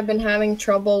about how I've been having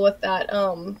trouble with that,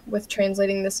 with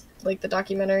translating this, like the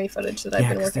documentary footage that I've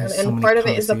been working on. And part of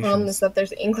it is the problem is that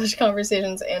there's English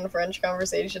conversations and French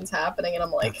conversations happening, and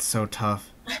I'm like, that's so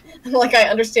tough. I'm like, I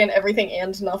understand everything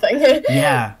and nothing.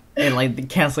 Yeah, they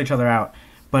cancel each other out.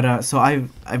 But so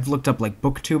I've looked up like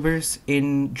booktubers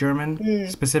in German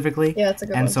specifically. Yeah, that's a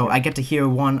good one. And so too. I get to hear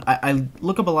one. I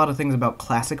look up a lot of things about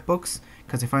classic books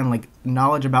because I find like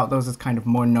knowledge about those is kind of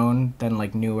more known than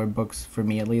like newer books for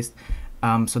me at least.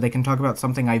 So they can talk about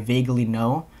something I vaguely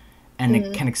know, and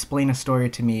it can explain a story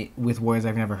to me with words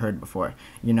I've never heard before.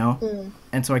 You know,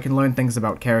 and so I can learn things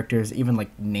about characters, even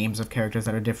like names of characters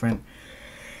that are different,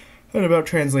 and about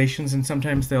translations. And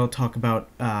sometimes they'll talk about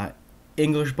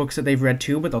English books that they've read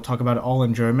too, but they'll talk about it all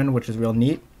in German, which is real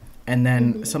neat. And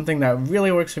then something that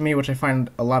really works for me, which I find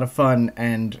a lot of fun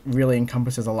and really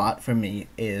encompasses a lot for me,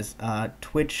 is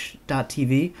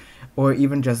twitch.tv or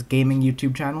even just gaming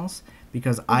YouTube channels,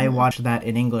 because I watch that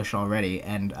in English already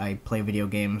and I play video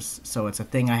games, so it's a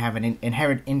thing I have an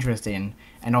inherent interest in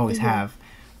and always have.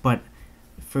 But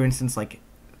for instance, like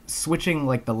switching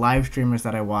like the live streamers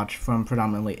that I watch from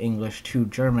predominantly English to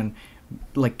German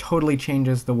like totally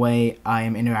changes the way I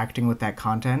am interacting with that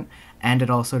content, and it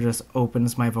also just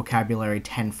opens my vocabulary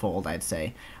tenfold, I'd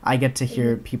say. I get to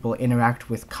hear people interact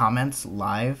with comments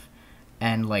live,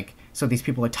 and like so these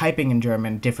people are typing in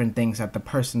German different things that the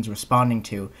person's responding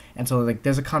to, and so like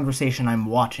there's a conversation I'm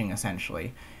watching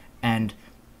essentially, and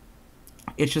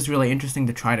it's just really interesting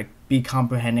to try to be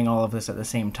comprehending all of this at the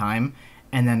same time.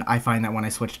 And then I find that when I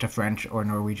switch to French or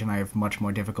Norwegian, I have much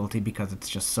more difficulty because it's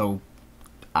just so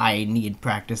I need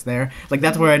practice there. Like,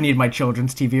 that's where I need my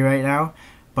children's TV right now.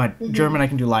 But German, I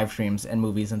can do live streams and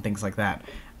movies and things like that.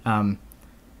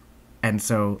 And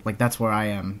so, like, that's where I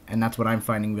am. And that's what I'm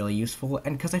finding really useful.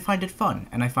 And because I find it fun.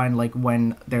 And I find, like,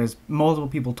 when there's multiple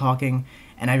people talking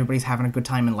and everybody's having a good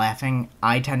time and laughing,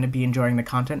 I tend to be enjoying the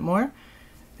content more.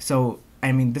 So,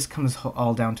 I mean, this comes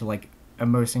all down to, like,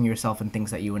 immersing yourself in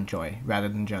things that you enjoy rather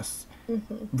than just...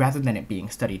 rather than it being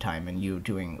study time and you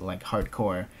doing, like,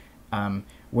 hardcore...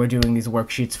 we're doing these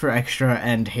worksheets for extra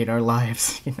and hate our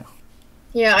lives, you know.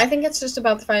 Yeah, I think it's just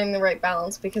about finding the right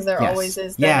balance, because there always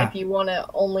is that if you want to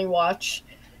only watch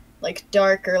like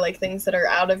dark or like things that are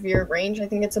out of your range, I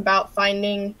think it's about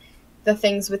finding the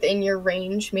things within your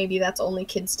range. Maybe that's only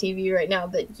kids TV right now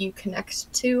that you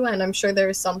connect to, and I'm sure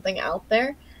there's something out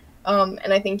there.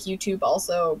 And I think YouTube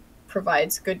also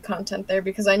provides good content there,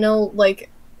 because I know, like,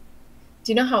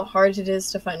 do you know how hard it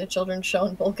is to find a children's show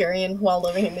in Bulgarian while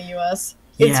living in the US?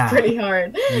 It's pretty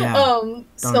hard.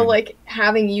 So, like,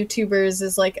 having YouTubers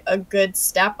is, like, a good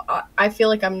step. I feel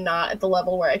like I'm not at the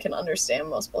level where I can understand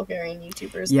most Bulgarian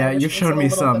YouTubers. Yeah, you've shown me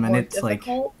some, and it's, like,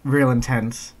 real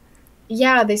intense.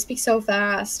 Yeah, they speak so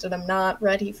fast, and I'm not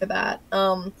ready for that.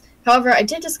 However, I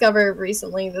did discover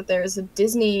recently that there's a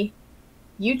Disney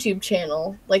YouTube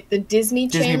channel. Like, the Disney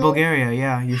channel Bulgaria,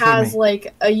 yeah, you has,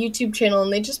 like, a YouTube channel,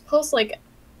 and they just post, like,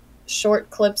 short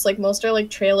clips. Like, most are like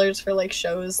trailers for like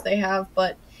shows they have,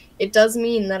 but it does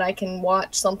mean that I can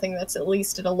watch something that's at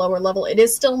least at a lower level. It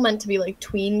is still meant to be like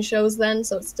tween shows then,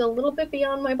 so it's still a little bit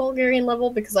beyond my Bulgarian level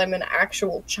because I'm an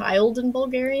actual child in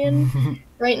Bulgarian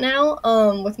right now,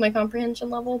 with my comprehension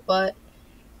level, but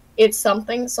it's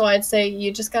something. So I'd say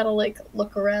you just gotta like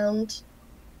look around,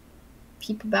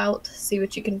 peep about, see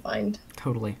what you can find.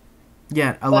 Totally.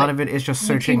 Yeah, a lot of it is just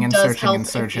searching and searching and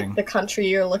searching. The country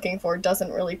you're looking for doesn't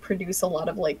really produce a lot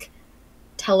of, like,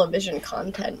 television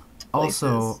content.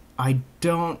 Also, I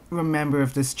don't remember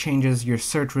if this changes your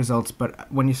search results, but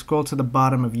when you scroll to the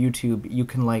bottom of YouTube, you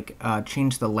can, like,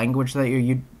 change the language that your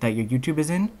YouTube is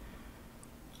in.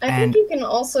 I think you can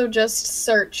also just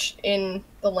search in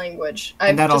the language.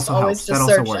 And that also helps. That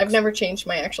also works. I've never changed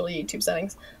my actual YouTube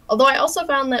settings. Although I also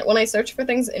found that when I search for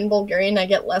things in Bulgarian, I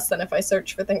get less than if I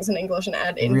search for things in English and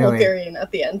add in Bulgarian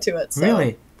at the end to it. So.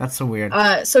 Really? That's so weird.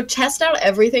 So test out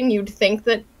everything. You'd think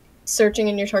that searching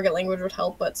in your target language would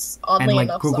help, but oddly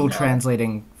enough, Google somehow.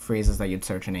 translating phrases that you'd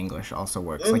search in English also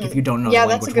works. Like if you don't know the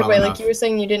language that's a good way. enough. Like you were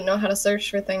saying, you didn't know how to search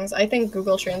for things. I think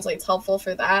Google Translate's helpful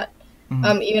for that.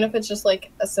 Even if it's just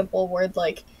like a simple word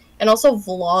like. And also,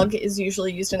 vlog is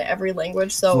usually used in every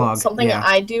language. So something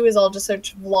I do is I'll just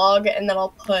search vlog, and then I'll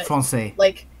put Francais.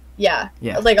 Like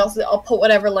like I'll put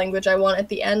whatever language I want at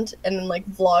the end, and then like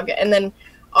vlog, and then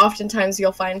oftentimes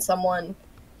you'll find someone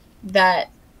that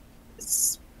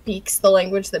speaks the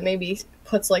language that maybe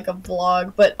puts like a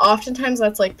vlog, but oftentimes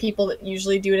that's like people that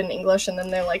usually do it in English, and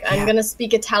then they're like, I'm gonna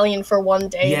speak Italian for one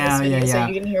day in this video so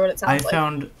you can hear what it sounds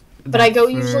like. But I go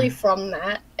usually from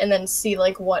that and then see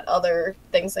like what other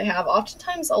things they have.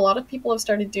 Oftentimes, a lot of people have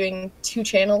started doing 2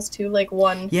 channels too, like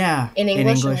one in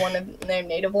English and one in their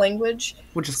native language.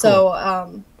 Which is cool.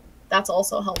 So that's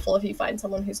also helpful if you find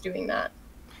someone who's doing that.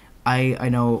 I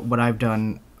know what I've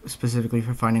done specifically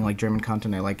for finding like German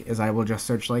content I like is I will just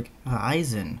search like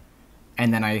Eisen,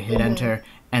 and then I hit enter,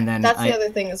 and then that's the other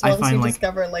thing is once you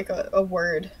discover like a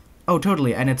word. Oh,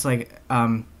 totally, and it's like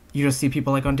you just see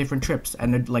people like on different trips,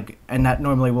 and like, and that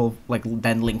normally will like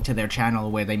then link to their channel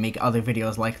where they make other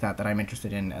videos like that I'm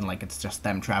interested in, and like it's just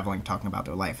them traveling, talking about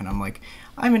their life, and I'm like,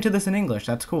 I'm into this in English.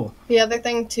 That's cool. The other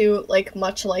thing too, like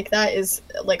much like that, is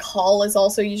like haul is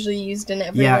also usually used in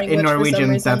every language. Yeah, in Norwegian, for some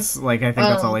reason. that's like I think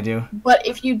that's all I do. But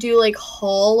if you do like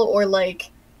haul or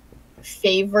like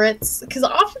favorites, because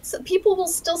often people will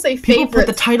still say favorites. People put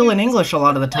the title in English a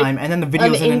lot of the time, and then the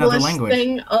video's in another language.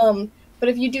 Thing, but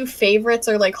if you do favorites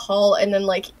or like haul and then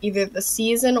like either the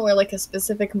season or like a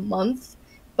specific month,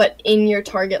 but in your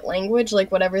target language,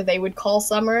 like whatever they would call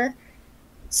summer,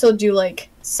 so do like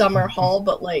summer haul,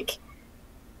 but like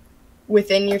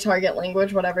within your target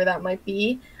language, whatever that might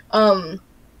be,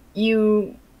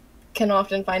 you can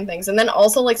often find things. And then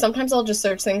also like sometimes I'll just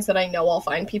search things that I know I'll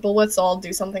find people with, so I'll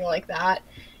do something like that,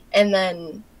 and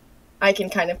then I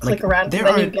can kind of click around, and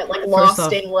then you get like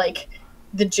lost in like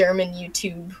the German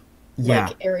YouTube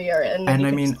like area, and then you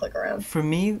can just click around. For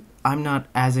me, I'm not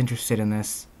as interested in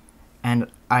this, and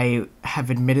I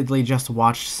have admittedly just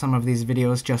watched some of these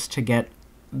videos just to get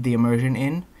the immersion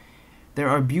in. There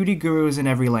are beauty gurus in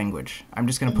every language. I'm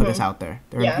just going to put this out there.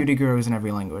 There are beauty gurus in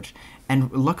every language.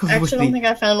 And luckily I actually don't think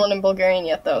I found one in Bulgarian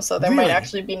yet, though, so there might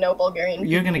actually be no Bulgarian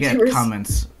You're going to get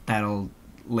comments that'll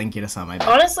link you to some, I bet.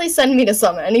 Honestly, send me to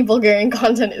some. Any Bulgarian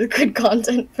content is good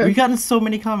content. We've gotten so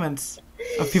many comments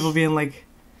of people being like,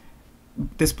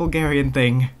 this Bulgarian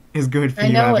thing is good for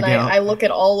you, Abigail. I know, and I look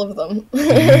at all of them.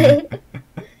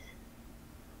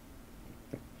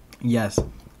 Yes.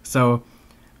 So,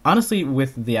 honestly,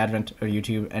 with the advent of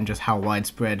YouTube and just how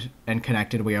widespread and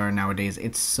connected we are nowadays,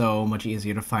 it's so much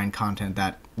easier to find content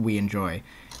that we enjoy.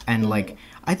 And, like,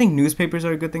 I think newspapers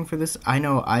are a good thing for this. I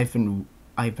know I've been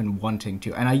wanting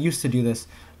to, and I used to do this,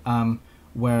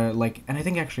 where, like, and I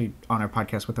think actually on our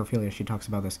podcast with Ophelia, she talks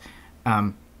about this,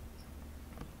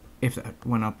 if that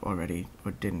went up already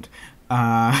or didn't,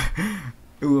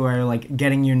 where like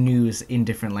getting your news in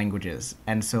different languages.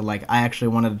 And so like I actually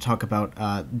wanted to talk about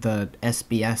the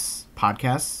SBS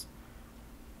podcasts,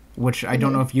 which I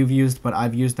don't know if you've used, but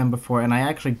I've used them before, and I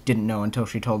actually didn't know until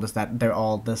she told us that they're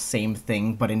all the same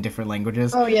thing but in different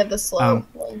languages. Oh yeah, the slow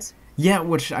ones. Yeah,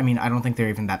 which I mean I don't think they're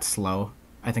even that slow.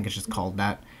 I think it's just called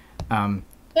that.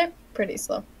 They're pretty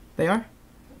slow. They are?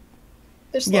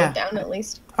 They're slowed down at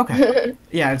least. Okay.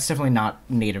 Yeah, it's definitely not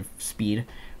native speed.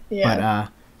 Yeah.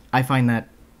 But I find that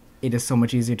it is so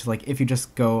much easier to, like, if you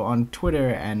just go on Twitter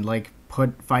and, like,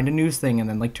 find a news thing and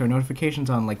then, like, turn notifications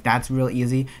on, like, that's real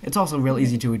easy. It's also real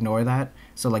easy to ignore that.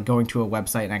 So, like, going to a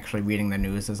website and actually reading the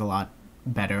news is a lot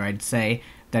better, I'd say,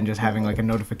 than just having, like, a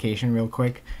notification real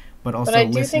quick. But also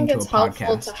listening to a podcast. But I do think it's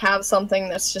helpful to have something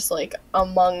that's just, like,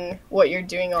 among what you're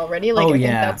doing already. Like, I think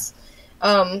that's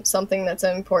something that's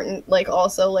important. Like,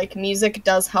 also, like, music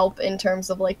does help in terms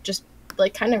of, like, just,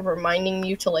 like, kind of reminding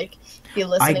you to, like, be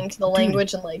listening to the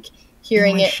language and, like,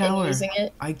 hearing it and using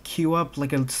it. I queue up,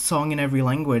 like, a song in every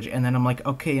language, and then I'm like,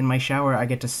 okay, in my shower, I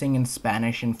get to sing in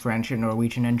Spanish and French and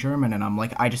Norwegian and German, and I'm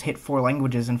like, I just hit 4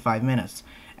 languages in 5 minutes.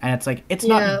 And it's like, it's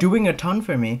not doing a ton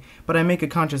for me, but I make a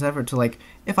conscious effort to, like,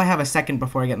 if I have a second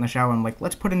before I get in the shower, I'm like,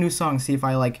 let's put a new song, see if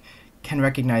I, like, can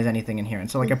recognize anything in here. And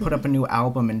so, like, I put up a new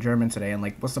album in German today and,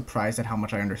 like, was surprised at how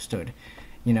much I understood,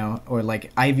 you know? Or,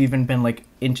 like, I've even been, like,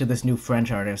 into this new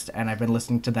French artist, and I've been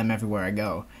listening to them everywhere I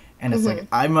go. And it's like,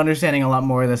 I'm understanding a lot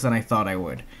more of this than I thought I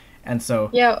would. And so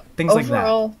Yeah, things like that.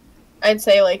 overall, I'd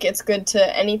say like it's good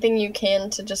to anything you can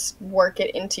to just work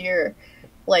it into your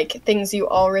like things you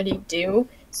already do.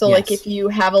 So like Yes. if you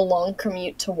have a long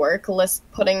commute to work,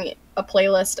 putting a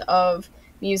playlist of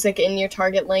music in your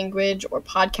target language or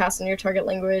podcasts in your target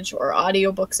language or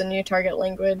audiobooks in your target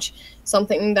language,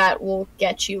 something that will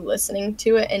get you listening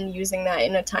to it and using that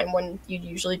in a time when you'd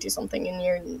usually do something in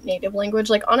your native language.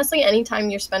 Like honestly, any time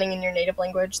you're spending in your native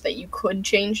language that you could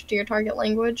change to your target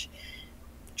language,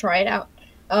 try it out.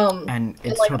 And And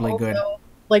it's like totally good. also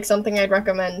like something I'd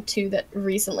recommend too that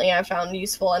recently I found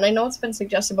useful, and I know it's been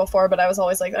suggested before, but I was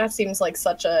always like, that seems like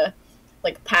such a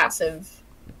like passive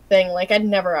thing. Like I'd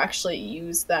never actually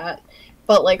use that.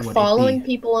 But like Would it following be?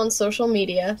 people on social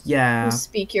media who Yeah.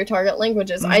 speak your target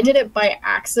languages. I Mm-hmm. did it by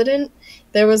accident.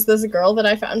 There was this girl that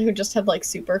I found who just had like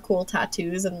super cool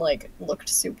tattoos and like looked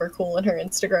super cool in her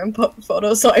Instagram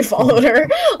photos, so I followed her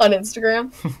on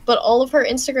Instagram. But all of her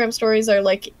Instagram stories are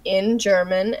like in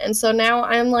German, and so now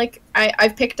I'm like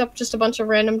I've picked up just a bunch of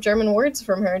random German words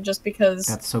from her just because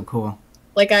That's so cool.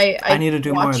 like I need to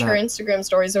do more of watch her that. Instagram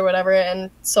stories or whatever, and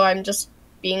so I'm just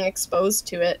being exposed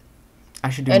to it. I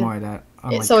should do And more of that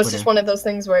on like so it's Twitter. just one of those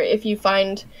things where if you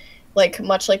find like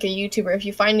much like a YouTuber, if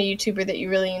you find a YouTuber that you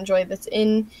really enjoy that's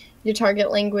in your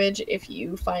target language, if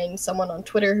you find someone on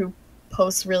Twitter who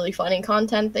posts really funny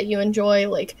content that you enjoy,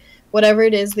 like whatever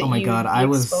it is that Oh my you God, be I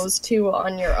was exposed to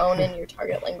on your own in your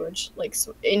target language, like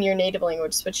in your native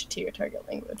language, switch it to your target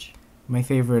language. my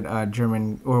favorite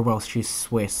German, or well, she's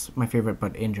Swiss. My favorite,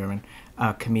 but in German,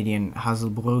 comedian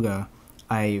Haselbrugger.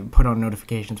 I put on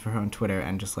notifications for her on Twitter,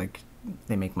 and just like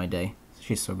they make my day.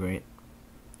 She's so great.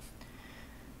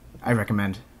 I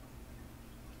recommend.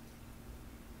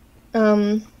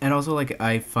 Um, And also, like,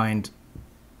 I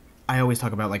always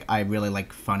talk about, like, I really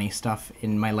like funny stuff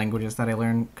in my languages that I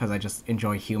learn because I just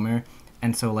enjoy humor.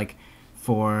 And so, like,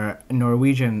 for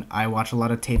Norwegian, I watch a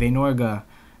lot of TV Norge,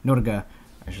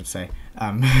 I should say.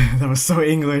 That was so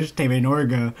English, TV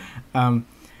Norge.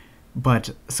 But,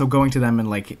 so going to them and,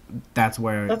 like, that's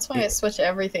where... that's why I switch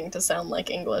everything to sound like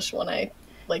English when I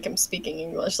like am speaking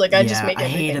English. Like I just Yeah, make I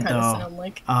hate everything it, kind of though. sound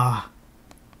like.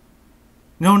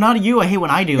 No, not you. I hate when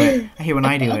I do it. I hate when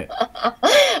I do it.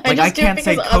 Like, I can't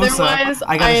say cosa.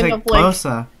 I gotta say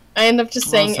cosa. I end up just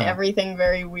saying Cosa. everything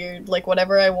very weird. Like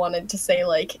whatever I wanted to say,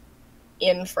 like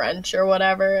in French or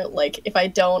whatever. Like if I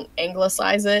don't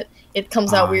anglicize it, it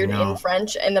comes out I weird know. in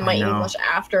French, and then I my know. English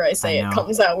after I say I it know.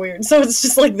 comes out weird. So it's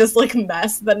just like this like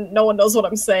mess. Then no one knows what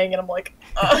I'm saying, and I'm like,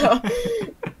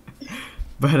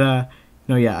 But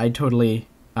no, yeah, I totally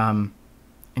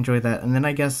enjoy that. And then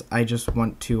I guess I just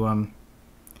want to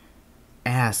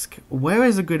ask, where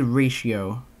is a good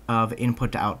ratio of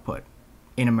input to output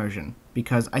in immersion?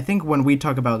 Because I think when we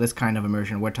talk about this kind of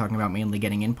immersion, we're talking about mainly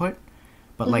getting input.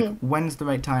 But like, when's the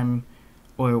right time,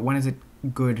 or when is it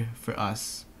good for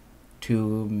us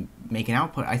to make an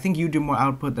output? I think you do more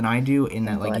output than I do in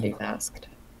that, I'm like, glad you've asked.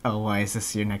 oh, why is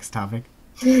this your next topic?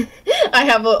 I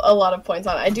have a lot of points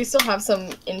on it. I do still have some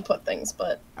input things,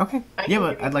 but Okay. Yeah,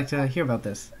 but I'd like to hear about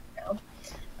this.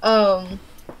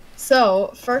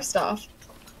 So first off,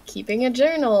 keeping a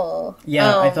journal.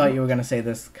 Yeah, I thought you were gonna say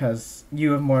this because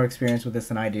you have more experience with this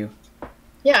than I do.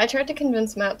 Yeah, I tried to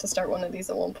convince Matt to start one of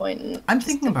these at one point. And I'm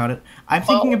thinking about it. I'm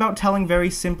thinking about telling very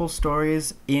simple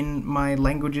stories in my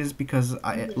languages because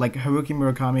like Haruki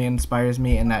Murakami inspires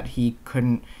me in that he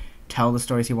couldn't tell the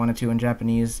stories he wanted to in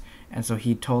Japanese, and so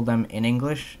he told them in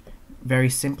English very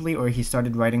simply, or he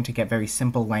started writing to get very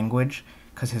simple language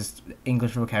because his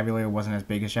English vocabulary wasn't as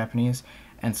big as Japanese,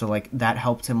 and so like that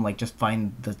helped him like just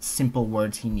find the simple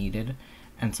words he needed.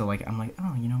 And so, like, I'm like,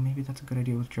 oh, you know, maybe that's a good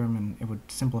idea with German. It would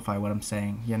simplify what I'm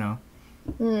saying, you know?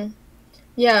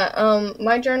 Yeah,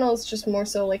 my journal is just more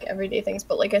so, like, everyday things.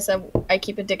 But like I said, I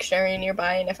keep a dictionary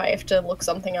nearby, and if I have to look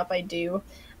something up, I do.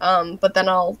 But then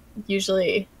I'll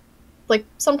usually, like,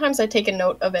 sometimes I take a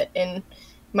note of it in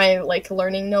my, like,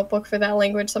 learning notebook for that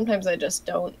language. Sometimes I just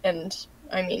don't. And,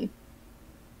 I mean,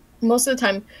 most of the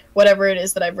time, whatever it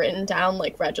is that I've written down,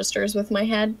 like, registers with my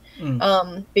head.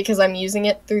 Because I'm using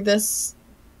it through this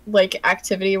like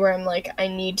activity where I'm like, I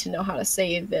need to know how to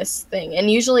say this thing. And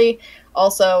usually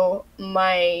also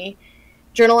my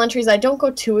journal entries, I don't go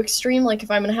too extreme. Like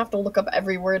if I'm gonna have to look up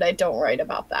every word, I don't write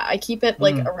about that. I keep it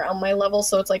like around my level,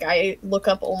 so it's like I look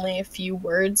up only a few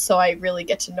words, so I really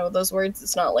get to know those words.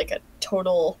 It's not like a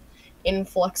total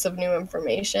influx of new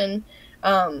information.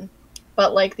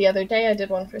 But like the other day I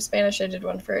did one for Spanish, I did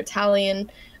one for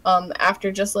Italian,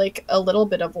 after just like a little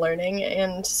bit of learning.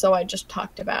 And so I just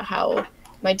talked about how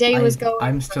my day was going.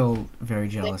 I'm still very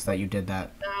jealous that you did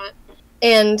that.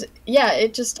 And yeah,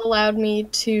 it just allowed me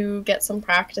to get some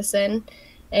practice in.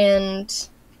 and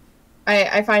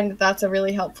I find that that's a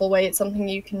really helpful way. It's something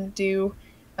you can do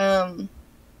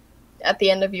at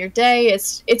the end of your day.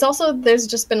 It's also, there's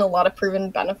just been a lot of proven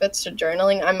benefits to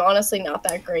journaling. I'm honestly not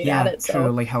that great at it, so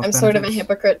true, like health I'm benefits. sort of a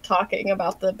hypocrite talking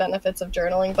about the benefits of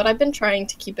journaling, but I've been trying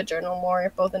to keep a journal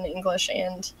more, both in English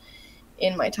and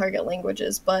in my target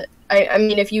languages. But I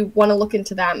mean, if you want to look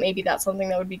into that, maybe that's something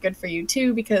that would be good for you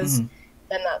too, because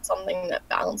then that's something that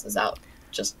balances out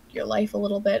just your life a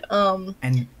little bit.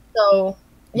 And so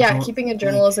yeah, keeping a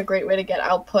journal is a great way to get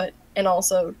output and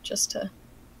also just to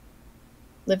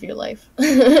live your life.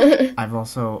 I've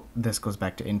also, this goes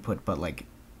back to input, but like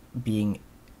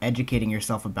educating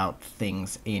yourself about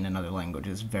things in another language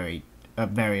is a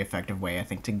very effective way, I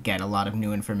think, to get a lot of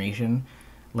new information.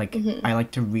 Like, I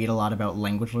like to read a lot about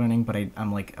language learning, but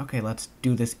I'm like, okay, let's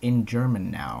do this in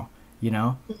German now, you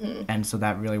know? And so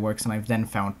that really works, and I've then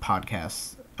found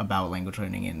podcasts about language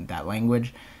learning in that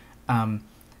language, and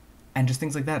just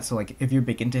things like that. So, like, if you're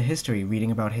big into history,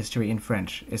 reading about history in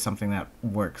French is something that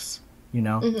works, you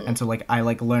know? And so, like, I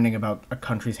like learning about a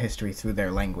country's history through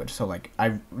their language. So, like,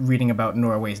 I'm reading about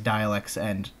Norway's dialects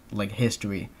and, like,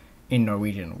 history in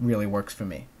Norwegian really works for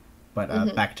me.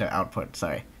 But back to output,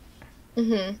 sorry.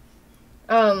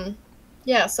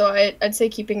 Yeah, so I'd say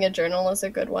keeping a journal is a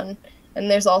good one.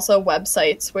 And there's also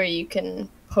websites where you can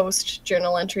post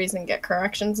journal entries and get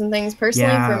corrections and things.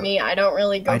 Personally, for me, I don't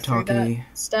really go through that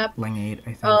step. Lang8,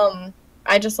 I think.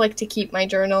 I just like to keep my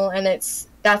journal, and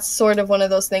that's sort of one of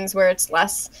those things where it's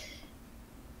less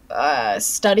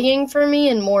studying for me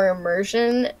and more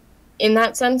immersion in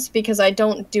that sense, because I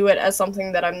don't do it as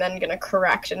something that I'm then going to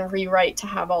correct and rewrite to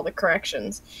have all the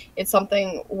corrections. It's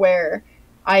something where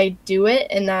I do it,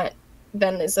 and that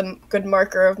then is a good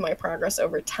marker of my progress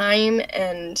over time,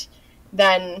 and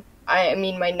then I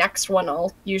mean, my next one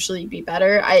I'll usually be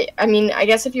better. I mean, I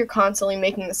guess if you're constantly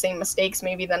making the same mistakes,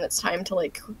 maybe then it's time to,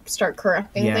 like, start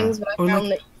correcting things, but I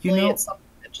found that usually it's something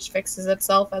that just fixes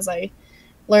itself as I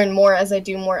learn more, as I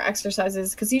do more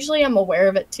exercises, because usually I'm aware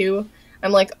of it too.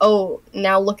 I'm like, oh,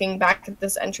 now looking back at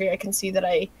this entry, I can see that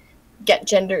I get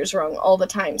genders wrong all the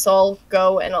time. So I'll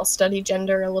go and I'll study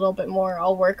gender a little bit more.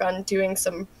 I'll work on doing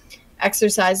some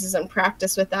exercises and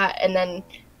practice with that, and then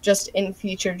just in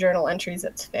future journal entries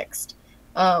it's fixed.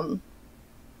 Or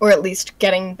at least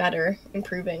getting better,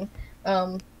 improving.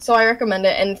 So I recommend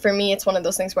it, and for me it's one of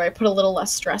those things where I put a little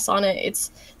less stress on it.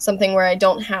 It's something where I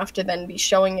don't have to then be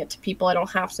showing it to people. I don't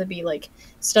have to be, like,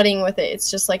 studying with it. It's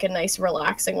just, like, a nice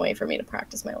relaxing way for me to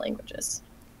practice my languages.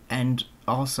 And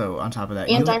also, on top of that...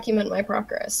 And document my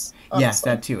progress. Honestly. Yes,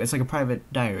 that too. It's like a private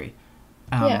diary.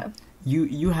 Yeah.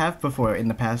 You have before, in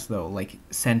the past, though, like,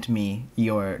 sent me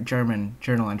your German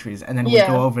journal entries, and then we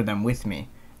go over them with me.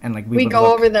 And, like, we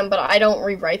go over them, but I don't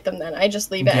rewrite them then. I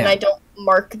just leave it, and I don't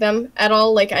mark them at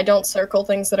all. Like, I don't circle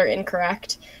things that are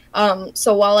incorrect.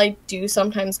 So while I do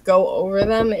sometimes go over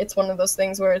them, it's one of those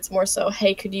things where it's more so,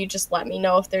 hey, could you just let me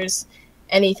know if there's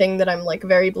anything that I'm, like,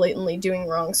 very blatantly doing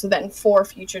wrong, so then for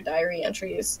future diary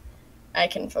entries, I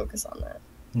can focus on that.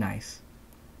 Nice.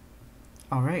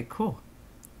 All right, cool.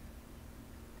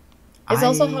 It's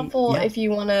also helpful if you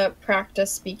want to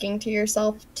practice speaking to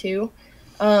yourself, too.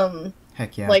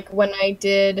 Heck yeah. Like, when I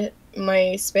did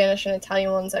my Spanish and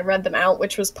Italian ones, I read them out,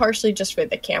 which was partially just for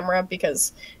the camera,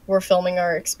 because we're filming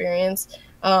our experience.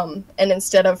 And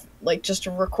instead of, like, just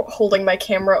holding my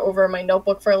camera over my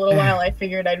notebook for a little while, I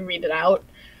figured I'd read it out.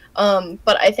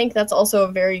 But I think that's also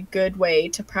a very good way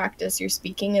to practice your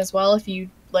speaking as well, if you,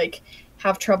 like,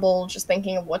 have trouble just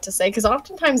thinking of what to say, because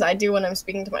oftentimes I do when I'm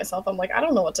speaking to myself. I'm like, I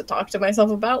don't know what to talk to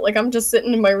myself about. Like, I'm just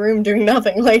sitting in my room doing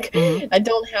nothing. Like, I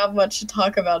don't have much to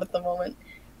talk about at the moment.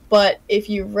 But if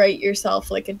you write yourself,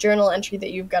 like, a journal entry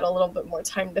that you've got a little bit more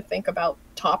time to think about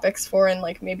topics for, and,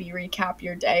 like, maybe recap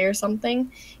your day or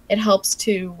something, it helps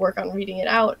to work on reading it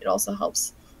out. It also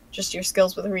helps just your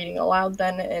skills with reading aloud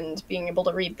then, and being able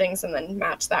to read things and then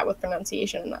match that with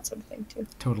pronunciation and that sort of thing too.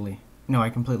 Totally. No, I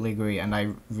completely agree, and I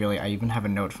even have a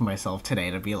note for myself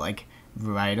today to be like,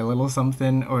 write a little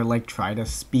something, or like try to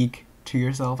speak to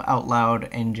yourself out loud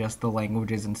in just the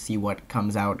languages and see what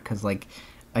comes out, because like,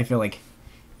 I feel like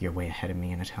you're way ahead of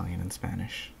me in Italian and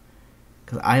Spanish,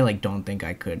 because I like don't think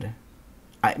I could,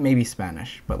 maybe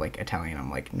Spanish, but like Italian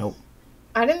I'm like, nope.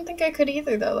 I didn't think I could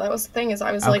either, though. That was the thing, is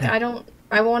I was like,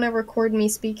 I want to record me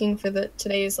speaking for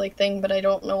today's like thing, but I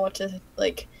don't know what to,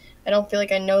 like, I don't feel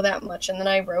like I know that much. And then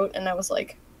I wrote, and I was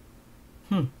like,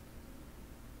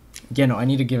 Yeah, no, I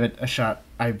need to give it a shot,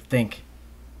 I think.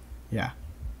 Yeah.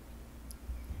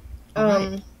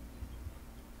 Right.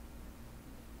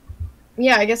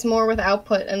 Yeah, I guess more with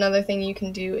output. Another thing you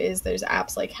can do is there's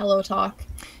apps like HelloTalk.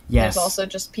 Yes. There's also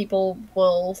just people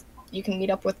will you can meet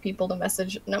up with people to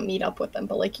message, not meet up with them,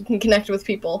 but like you can connect with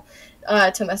people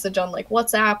to message on like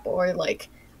WhatsApp or like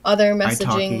other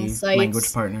messaging sites.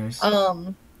 Language partners.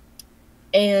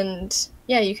 And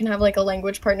yeah, you can have like a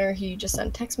language partner who you just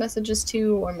send text messages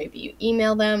to, or maybe you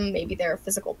email them. Maybe they're a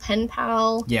physical pen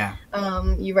pal. Yeah.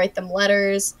 You write them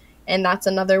letters, and that's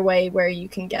another way where you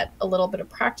can get a little bit of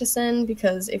practice in,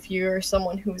 because if you're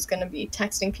someone who's going to be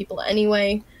texting people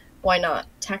anyway, why not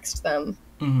text them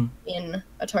in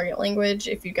a target language?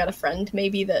 If you've got a friend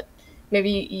maybe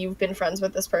you've been friends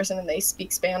with this person and they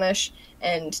speak Spanish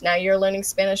and now you're learning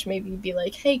Spanish, maybe be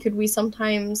like, hey, could we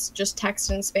sometimes just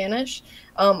text in Spanish?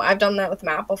 I've done that with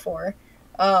Matt before.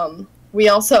 We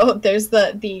also, there's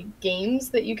the games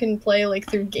that you can play like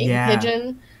through Game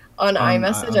Pigeon on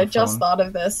iMessage. I just thought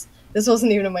of this. This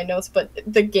wasn't even in my notes, but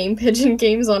the Game Pigeon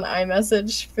games on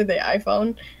iMessage for the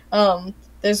iPhone,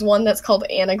 there's one that's called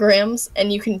Anagrams,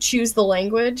 and you can choose the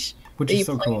language which that is you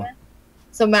so play cool. in.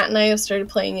 So Matt and I have started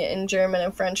playing it in German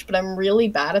and French, but I'm really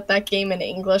bad at that game in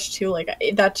English too. Like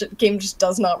that game just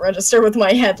does not register with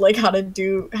my head, like how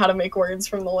to make words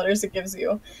from the letters it gives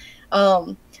you.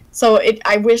 So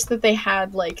I wish that they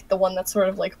had like the one that's sort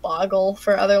of like Boggle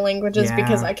for other languages,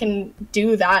 because I can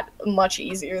do that much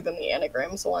easier than the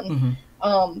Anagrams one.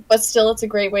 But still, it's a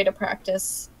great way to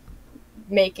practice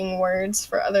making words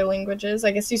for other languages.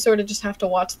 I guess you sort of just have to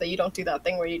watch that you don't do that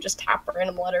thing where you just tap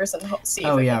random letters and see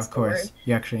if it gets of the course. word.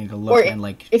 You actually need to look and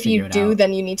like if you figure it do, out.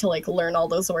 then you need to like learn all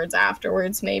those words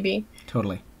afterwards, maybe.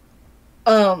 Totally.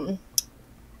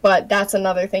 But that's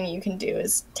another thing you can do,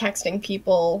 is texting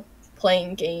people,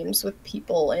 playing games with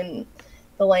people in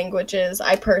the languages.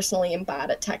 I personally am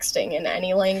bad at texting in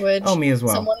any language. Oh, me as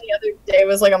well. Someone the other day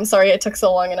was like, I'm sorry it took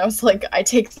so long, and I was like, I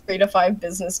take 3 to 5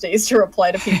 business days to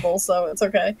reply to people, so it's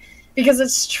okay. Because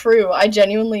it's true. I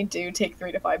genuinely do take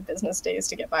 3 to 5 business days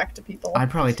to get back to people. I'd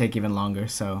probably take even longer,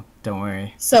 so don't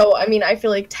worry. So, I mean, I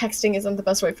feel like texting isn't the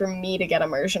best way for me to get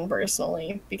immersion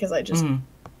personally, because I just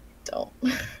don't.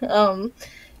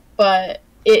 But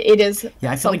it is I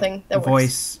feel something like that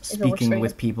voice works, speaking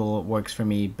with people works for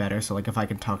me better. So like if I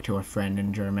can talk to a friend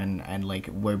in German and like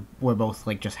we're both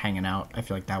like just hanging out, I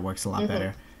feel like that works a lot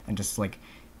better. And just like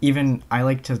even I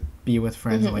like to be with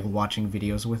friends and like watching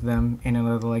videos with them in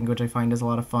another language. I find is a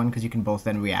lot of fun because you can both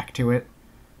then react to it.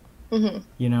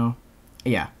 You know, I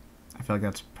feel like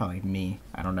that's probably me.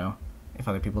 I don't know if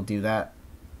other people do that,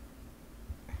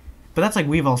 but that's like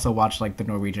we've also watched like the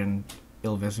Norwegian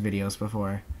Ylvis videos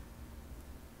before.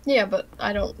 Yeah, but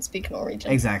I don't speak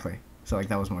Norwegian. Exactly. So, like,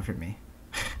 that was more for me.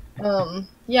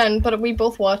 But we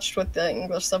both watched with the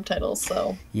English subtitles,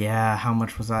 so... Yeah, how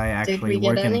much was I actually working? Did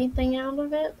we get anything out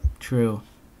of it? True.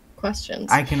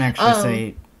 Questions. I can actually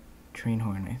say train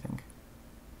horn, I think.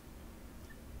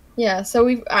 Yeah, so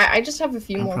I just have a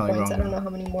few more probably points. wrong I don't now. know how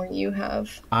many more you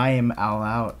have. I am all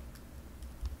out.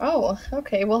 Oh,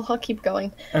 okay. Well, I'll keep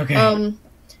going. Okay.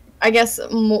 I guess...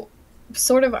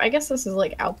 I guess this is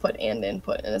like output and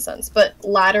input in a sense, but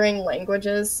laddering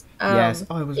languages. Yes.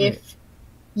 Oh, it was if right.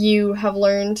 you have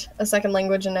learned a second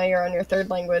language and now you're on your third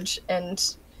language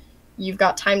and you've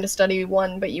got time to study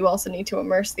one, but you also need to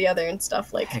immerse the other and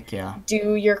stuff, like Heck yeah.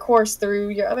 do your course through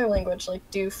your other language, like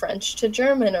do French to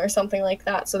German or something like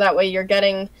that. So that way you're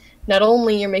getting, not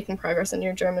only you're making progress in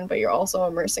your German, but you're also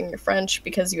immersing your French,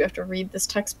 because you have to read this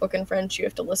textbook in French, you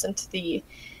have to listen to the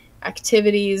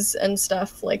activities and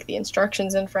stuff, like the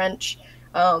instructions in French.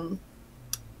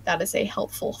 That is a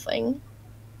helpful thing.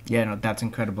 Yeah, no, that's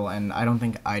incredible, and I don't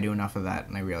think I do enough of that,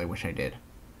 and I really wish I did.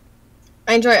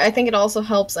 I enjoy it. I think it also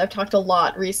helps. I've talked a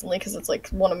lot recently, because it's like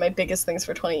one of my biggest things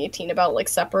for 2018, about like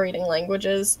separating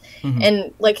languages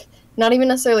and like not even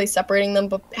necessarily separating them,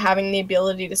 but having the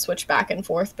ability to switch back and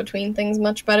forth between things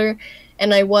much better.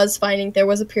 And I was finding there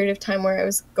was a period of time where I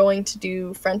was going to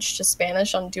do French to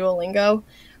Spanish on Duolingo.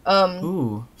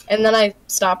 Ooh. And then I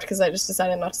stopped because I just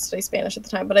decided not to study Spanish at the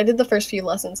time. But I did the first few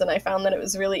lessons, and I found that it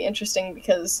was really interesting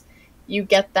because you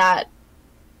get that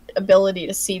ability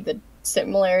to see the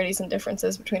similarities and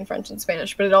differences between French and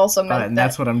Spanish. But it also meant And that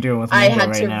that's what I'm doing with I Mango had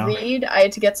right to now. I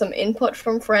had to get some input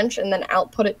from French and then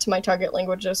output it to my target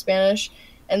language of Spanish.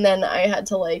 And then I had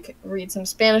to like read some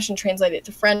Spanish and translate it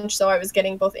to French. So I was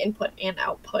getting both input and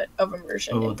output of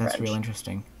immersion in that's French. real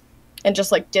interesting. And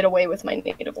just like did away with my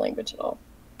native language at all.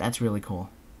 That's really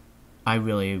cool. I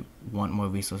really want more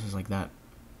resources like that.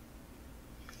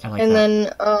 I like and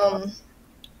that. then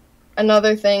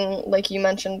another thing, like you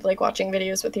mentioned, like watching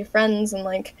videos with your friends and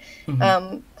like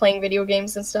playing video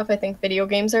games and stuff. I think video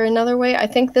games are another way. I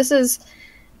think this is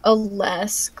a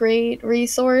less great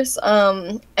resource.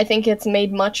 I think it's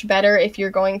made much better if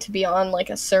you're going to be on like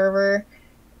a server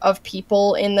of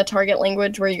people in the target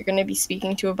language where you're going to be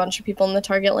speaking to a bunch of people in the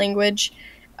target language.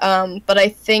 But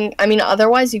I mean,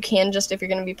 otherwise you can just, if you're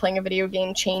going to be playing a video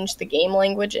game, change the game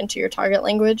language into your target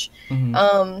language.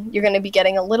 You're going to be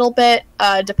getting a little bit,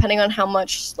 depending on how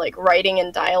much, like, writing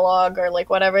and dialogue or, like,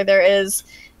 whatever there is,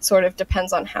 sort of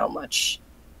depends on how much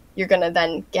you're going to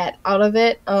then get out of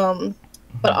it.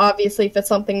 But obviously, if it's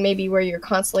something maybe where you're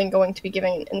constantly going to be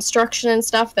giving instruction and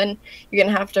stuff, then you're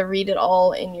going to have to read it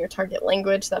all in your target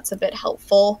language. That's a bit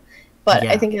helpful. But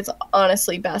I think it's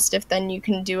honestly best if then you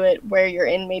can do it where you're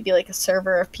in maybe like a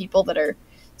server of people that are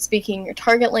speaking your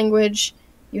target language.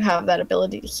 You have that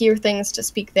ability to hear things, to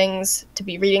speak things, to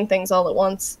be reading things all at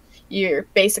once. You're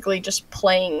basically just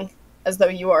playing as though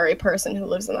you are a person who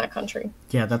lives in that country.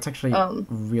 Yeah, that's actually a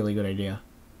really good idea.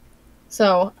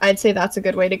 So I'd say that's a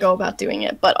good way to go about doing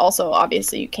it. But also,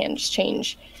 obviously, you can just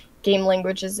change game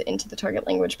languages into the target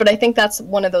language. But I think that's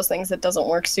one of those things that doesn't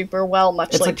work super well,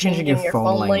 much it's like changing your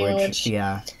phone language.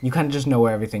 Yeah, you kind of just know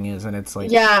where everything is, and it's like...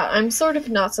 Yeah, I'm sort of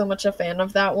not so much a fan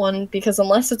of that one, because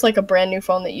unless it's like a brand new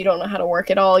phone that you don't know how to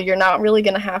work at all, you're not really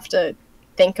going to have to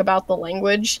think about the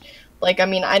language. Like, I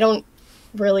mean, I don't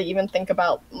really even think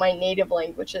about my native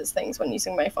languages things when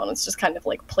using my phone. It's just kind of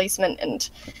like placement and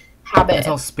habit. It's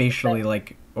all spatially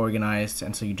like organized,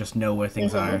 and so you just know where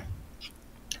things are.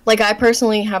 Like, I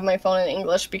personally have my phone in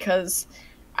English because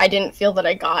I didn't feel that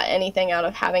I got anything out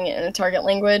of having it in a target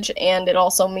language, and it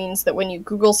also means that when you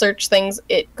Google search things,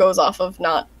 it goes off of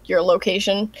not your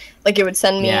location. Like, it would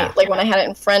send me, like, when I had it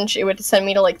in French, it would send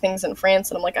me to, like, things in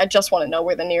France, and I'm like, I just want to know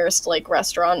where the nearest, like,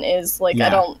 restaurant is. Like, I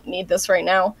don't need this right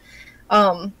now.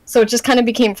 So it just kind of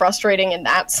became frustrating in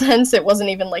that sense. It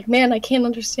wasn't even like, man, I can't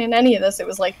understand any of this. It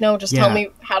was like, no, just tell me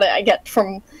how do I get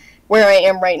from where I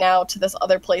am right now to this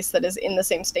other place that is in the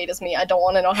same state as me. I don't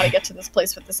want to know how to get to this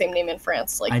place with the same name in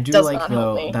France. Like, I do does like, not though,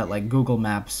 help me. that, like, Google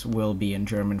Maps will be in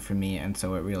German for me, and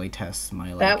so it really tests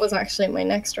my, like... That was actually my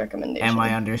next recommendation. Am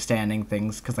I understanding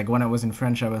things? Because, like, when it was in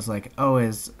French, I was like, oh,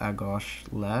 is à gauche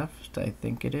left? I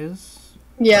think it is.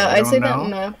 Yeah, I'd say that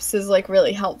Maps is, like,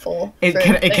 really helpful.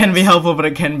 It can be helpful, but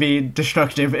it can be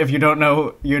destructive if you don't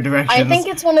know your directions. I think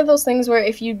it's one of those things where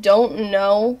if you don't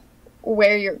know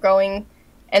where you're going,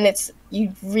 and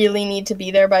you really need to be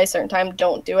there by a certain time,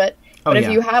 don't do it. But if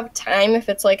you have time, if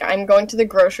it's like, I'm going to the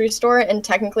grocery store and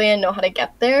technically I know how to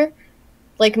get there,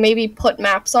 like, maybe put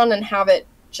maps on and have it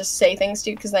just say things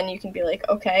to you, because then you can be like,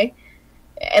 okay,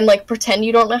 and, like, pretend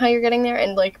you don't know how you're getting there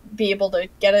and, like, be able to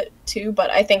get it too. But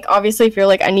I think, obviously, if you're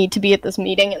like, I need to be at this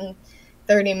meeting in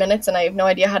 30 minutes and I have no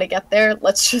idea how to get there,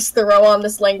 let's just throw on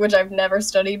this language I've never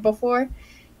studied before,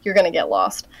 you're gonna get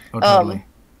lost. Oh, totally.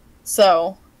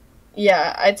 So...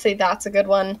 yeah, I'd say that's a good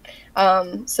one.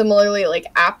 Similarly, like,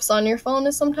 apps on your phone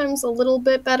is sometimes a little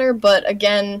bit better, but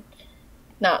again,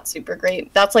 not super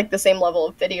great. That's like the same level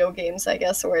of video games, I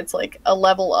guess, where it's like a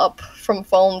level up from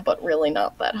phone, but really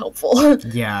not that helpful.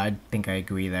 Yeah, I think I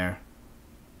agree there.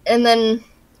 And then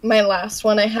my last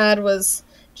one I had was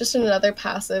just another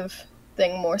passive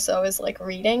thing, more so, is like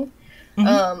reading.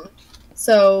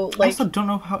 So, like... I also don't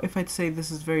know if I'd say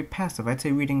this is very passive. I'd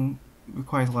say reading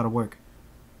requires a lot of work.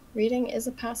 Reading is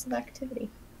a passive activity.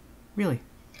 Really?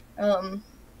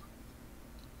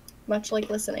 Much like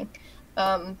listening.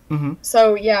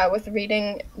 So, yeah, with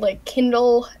reading, like,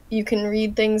 Kindle, you can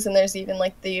read things, and there's even,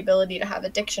 like, the ability to have a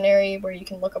dictionary where you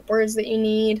can look up words that you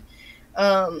need.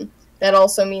 That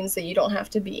also means that you don't have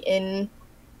to be in,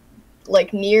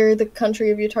 like, near the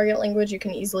country of your target language. You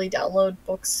can easily download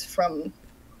books from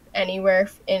anywhere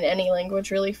in any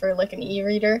language, really, for like an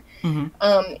e-reader.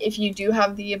 If you do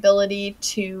have the ability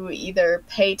to either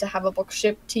pay to have a book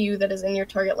shipped to you that is in your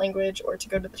target language, or to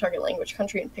go to the target language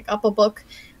country and pick up a book.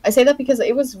 I say that because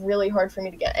it was really hard for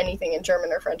me to get anything in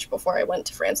German or French before I went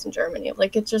to France and Germany.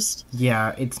 Like, it just...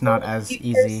 yeah, it's not as easy.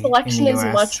 Your selection in the US.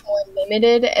 Is much more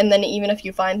limited, and then even if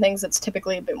you find things, it's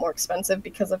typically a bit more expensive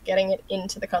because of getting it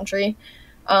into the country.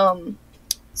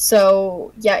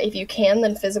 So, yeah, if you can,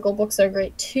 then physical books are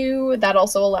great too. That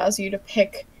also allows you to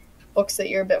pick books that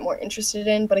you're a bit more interested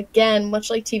in. But again, much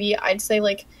like TV, I'd say,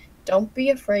 like, don't be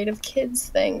afraid of kids'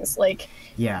 things. Like,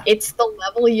 it's the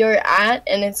level you're at,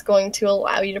 and it's going to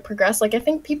allow you to progress. Like, I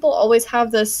think people always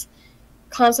have this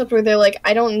concept where they're like,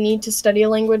 I don't need to study a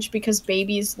language because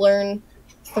babies learn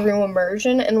through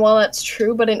immersion. And while that's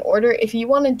true, but if you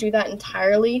want to do that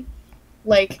entirely,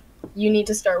 like, you need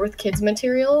to start with kids'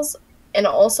 materials. And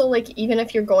also, like, even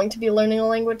if you're going to be learning a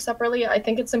language separately, I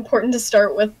think it's important to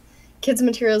start with kids'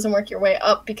 materials and work your way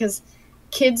up, because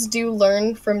kids do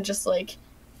learn from just, like,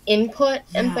 input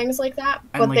and things like that,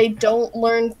 but they don't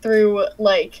learn through,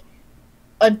 like,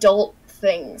 adult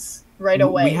things right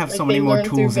away. We have so many more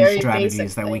tools and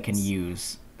strategies that we can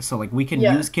use. So like we can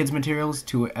Yeah. use kids materials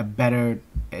to a better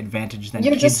advantage than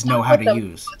You're just kids know stuck how with to them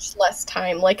use. much less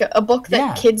time. Like a book that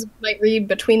Yeah. kids might read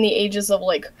between the ages of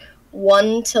like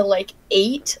 1 to like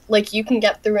 8, like you can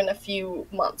get through in a few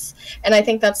months. And I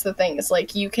think that's the thing, is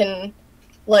like you can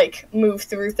like move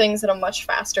through things at a much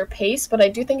faster pace, but I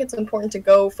do think it's important to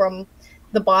go from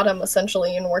the bottom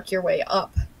essentially and work your way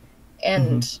up.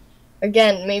 And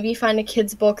again, maybe find a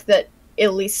kid's book that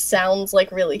at least sounds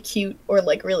like really cute or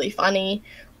like really funny,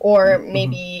 or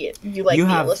maybe you like the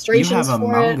illustrations you have a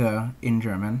for it. manga in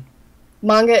German.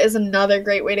 Manga is another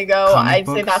great way to go. Comic I'd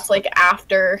say books. that's like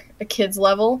after a kid's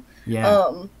level.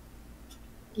 Yeah.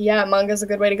 Yeah, manga's a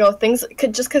good way to go. Things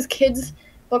could, just because kids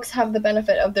books have the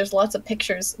benefit of there's lots of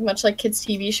pictures, much like kids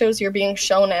TV shows. You're being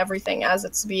shown everything as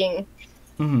it's being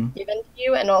given to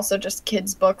you, and also just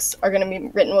kids books are going to be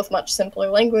written with much simpler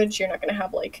language. You're not going to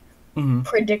have like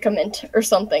predicament or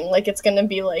something. Like it's going to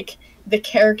be like the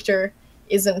character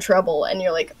is in trouble and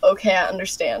you're like, okay, I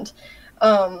understand.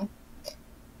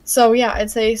 So yeah, I'd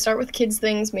say start with kids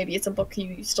things. Maybe it's a book you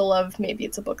used to love. Maybe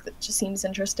it's a book that just seems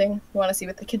interesting. You want to see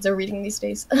what the kids are reading these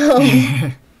days.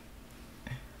 And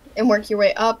work your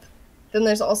way up. Then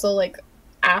there's also like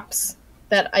apps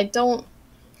that I don't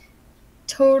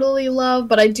totally love,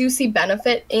 but I do see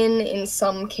benefit in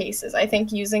some cases. I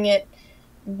think using it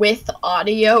with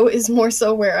audio is more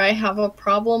so where I have a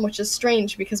problem, which is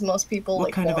strange because most people What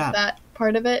like kind of want app? that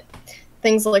part of it.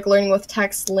 Things like Learning with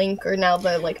Text, Link, or now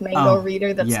the like Mango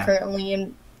Reader that's currently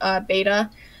in beta.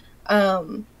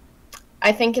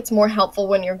 I think it's more helpful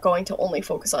when you're going to only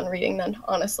focus on reading then,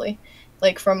 honestly.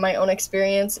 Like from my own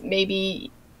experience,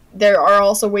 maybe there are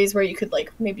also ways where you could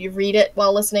like maybe read it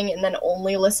while listening and then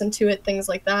only listen to it, things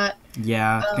like that.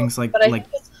 Yeah, things like but I think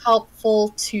it's helpful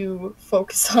to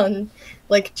focus on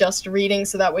like just reading,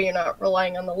 so that way you're not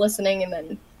relying on the listening and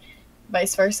then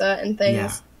vice versa and things.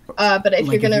 Yeah. But if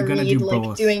Like, you're gonna if you're gonna read do like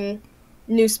both. doing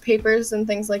newspapers and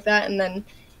things like that, and then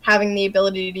having the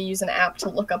ability to use an app to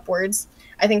look up words,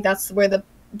 I think that's where the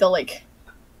like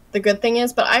the good thing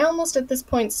is. But I almost at this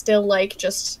point still like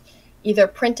just either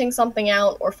printing something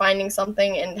out or finding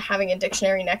something and having a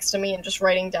dictionary next to me and just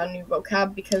writing down new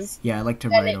vocab, because yeah, I like to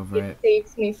write over it.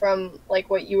 saves me from like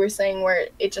what you were saying where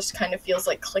it just kind of feels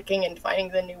like clicking and finding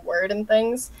the new word and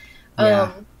things.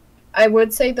 Yeah. I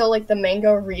would say though, like the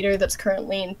Mango Reader that's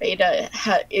currently in beta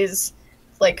is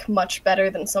like much better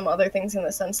than some other things in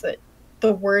the sense that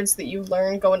the words that you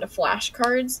learn go into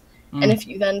flashcards, and if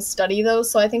you then study those.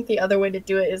 So I think the other way to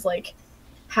do it is like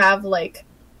have like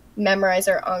Memrise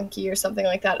or Anki or something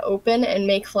like that open and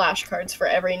make flashcards for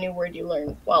every new word you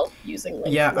learn while using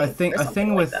Link. Yeah, Link a thing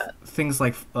like with that. things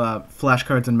like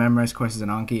flashcards and Memrise courses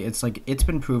and Anki, it's like it's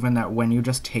been proven that when you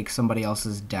just take somebody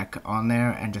else's deck on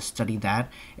there and just study that,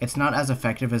 it's not as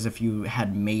effective as if you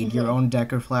had made your own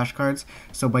deck or flashcards.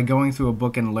 So by going through a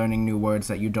book and learning new words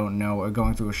that you don't know, or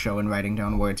going through a show and writing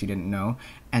down words you didn't know,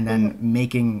 and then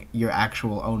making your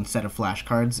actual own set of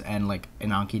flashcards and like an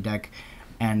Anki deck,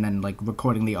 and then like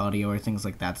recording the audio or things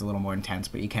like that's a little more intense,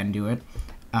 but you can do it.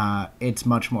 It's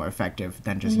much more effective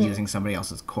than just using somebody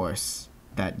else's course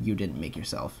that you didn't make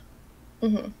yourself. I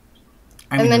mean,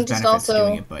 And then there's just benefits to also-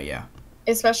 doing it, but yeah.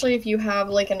 Especially if you have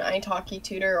like an italki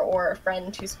tutor or a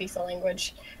friend who speaks the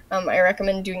language, I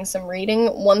recommend doing some reading.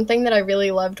 One thing that I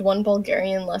really loved, one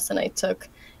Bulgarian lesson I took,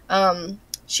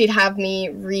 she'd have me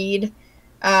read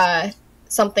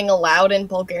something aloud in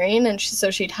Bulgarian, and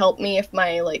so she'd help me if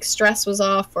my like stress was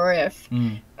off, or if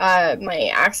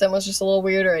my accent was just a little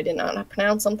weird, or I didn't know how to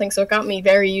pronounce something. So it got me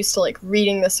very used to like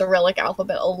reading the Cyrillic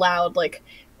alphabet aloud, like,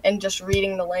 and just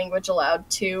reading the language aloud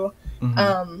too.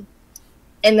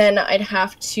 And then I'd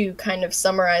have to kind of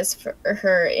summarize for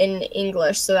her in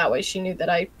English, so that way she knew that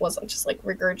I wasn't just like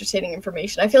regurgitating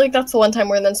information. I feel like that's the one time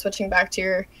where then switching back to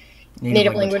your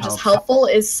native language is helpful,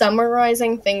 is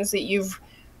summarizing things that you've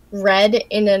read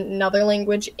in another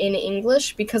language in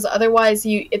English, because otherwise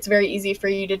it's very easy for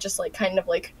you to just like kind of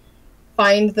like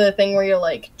find the thing where you're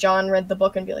like, John read the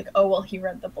book, and be like, oh well, he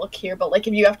read the book here. But like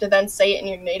if you have to then say it in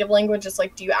your native language, it's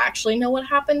like, do you actually know what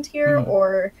happened here?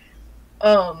 Or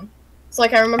so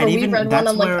like I remember we read one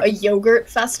on like a yogurt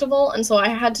festival, and so I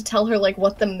had to tell her like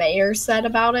what the mayor said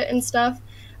about it and stuff.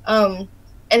 And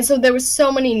so there was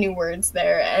so many new words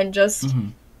there, and just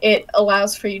it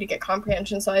allows for you to get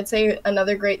comprehension. So I'd say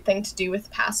another great thing to do with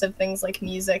passive things like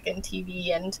music and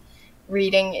TV and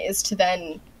reading is to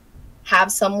then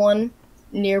have someone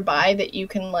nearby that you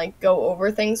can like go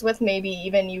over things with. Maybe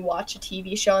even you watch a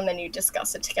TV show and then you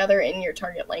discuss it together in your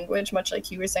target language, much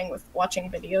like you were saying with watching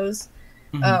videos.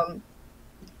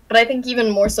 But I think even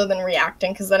more so than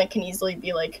reacting, because then it can easily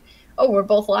be like, oh, we're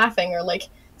both laughing, or like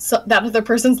so that other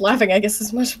person's laughing. I guess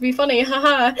this must be funny,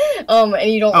 haha.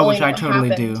 And you don't Oh, really which know I what totally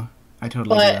happened. do. I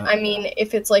totally do But that. I mean,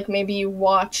 if it's like maybe you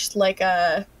watched like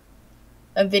a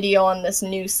video on this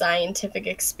new scientific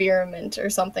experiment or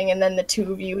something, and then the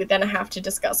two of you then have to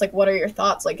discuss like what are your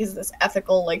thoughts, like is this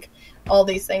ethical, like all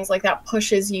these things, like that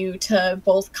pushes you to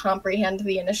both comprehend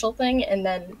the initial thing and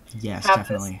then Yes, have this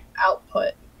definitely.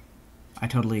 output. I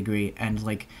totally agree. And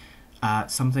like,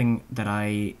 something that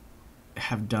I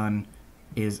have done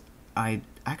is I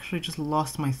actually just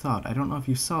lost my thought. I don't know if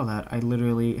you saw that. I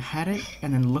literally had it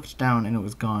and then looked down and it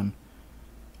was gone.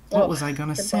 What Oh, was I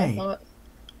gonna goodbye say? thought.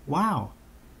 Wow.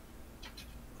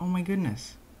 Oh my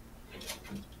goodness.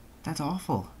 That's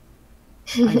awful.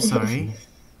 I'm sorry.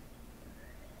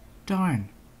 Darn.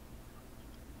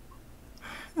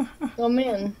 Oh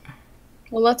man.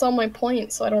 Well, that's all my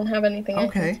points, so I don't have anything I can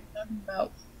Okay. keep talking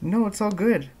about. No, it's all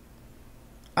good.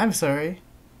 I'm sorry.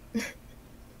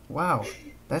 Wow.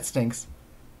 That stinks.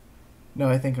 No,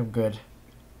 I think I'm good.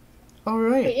 All But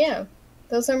right. yeah,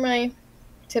 those are my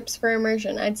tips for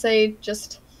immersion. I'd say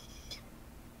just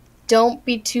don't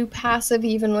be too passive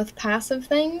even with passive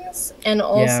things, and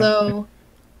Yeah. also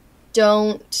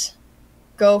don't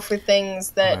go for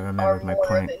things Oh, I that are remembered my more of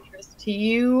point. interest to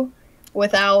you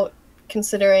without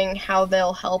considering how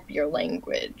they'll help your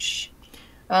language.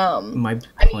 My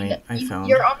I mean, point I found.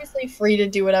 you're obviously free to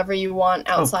do whatever you want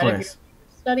Oh, of outside of your course.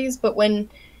 studies, but when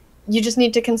you just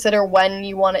need to consider when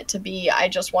you want it to be, I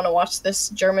just want to watch this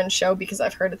German show because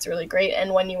I've heard it's really great,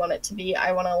 and when you want it to be,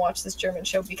 I want to watch this German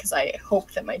show because I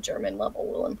hope that my German level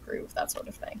will improve, that sort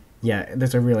of thing. Yeah,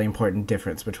 there's a really important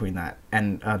difference between that.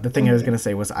 And the thing I was Mm-hmm. going to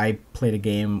say was I played a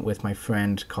game with my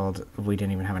friend called, we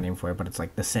didn't even have a name for it, but it's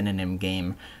like the synonym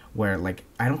game, where like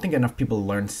I don't think enough people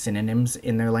learn synonyms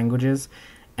in their languages.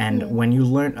 And Mm-hmm. when you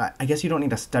learn, I guess you don't need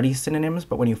to study synonyms,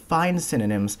 but when you find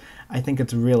synonyms, I think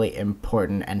it's really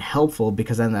important and helpful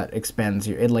because then that expands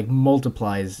your, it like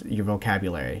multiplies your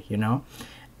vocabulary, you know?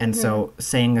 And Mm-hmm. so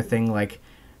saying a thing like,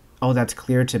 oh, that's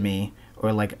clear to me,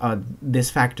 or like, this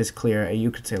fact is clear,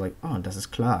 you could say like, oh, das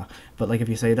ist klar. But like if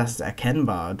you say das ist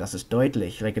erkennbar, das ist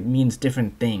deutlich, like it means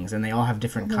different things and they all have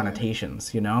different Mm-hmm.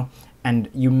 connotations, you know? And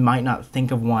you might not think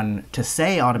of one to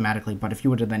say automatically, but if you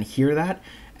were to then hear that,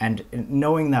 and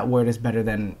knowing that word is better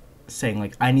than saying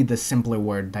like, I need the simpler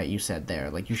word that you said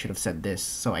there, like you should have said this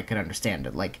so I could understand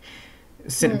it. Like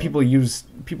people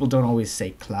don't always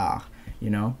say klar,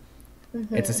 you know?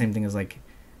 It's the Mm-hmm. same thing as like,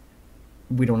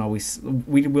 we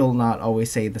will not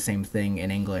always say the same thing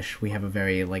in English. We have a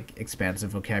very like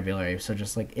expansive vocabulary, so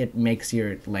just like it makes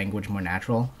your language more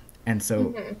natural. And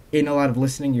so Mm-hmm. in a lot of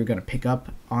listening you're going to pick up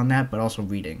on that, but also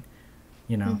reading,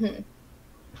 you know. Mm-hmm.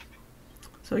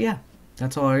 So yeah,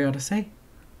 that's all I got to say.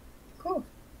 Cool.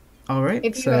 All right.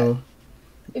 If you So,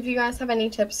 if you guys have any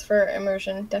tips for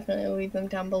immersion, definitely leave them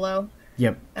down below.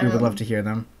 yep, we would love Um, to hear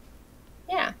them.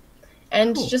 yeah,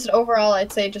 and Cool. just overall,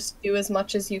 I'd say just do as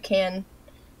much as you can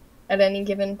at any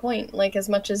given point, like as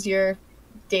much as your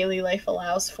daily life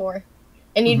allows for.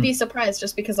 And you'd Mhm. be surprised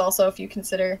just because also if you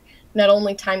consider not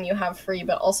only time you have free,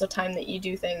 but also time that you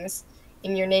do things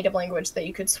in your native language that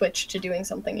you could switch to doing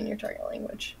something in your target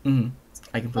language. Mhm.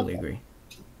 I completely Helpful. agree.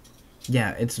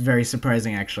 Yeah, it's very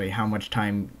surprising actually how much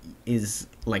time is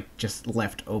like just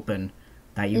left open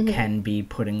that you Mm-hmm. can be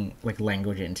putting like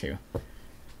language into.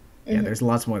 Yeah, Mm-hmm. there's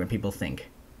lots more than people think.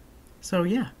 So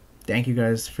yeah, thank you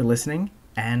guys for listening,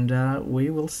 and we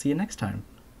will see you next time.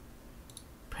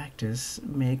 Practice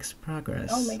makes Oh,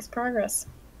 progress. makes progress.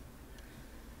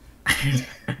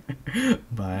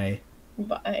 Bye.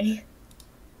 Bye.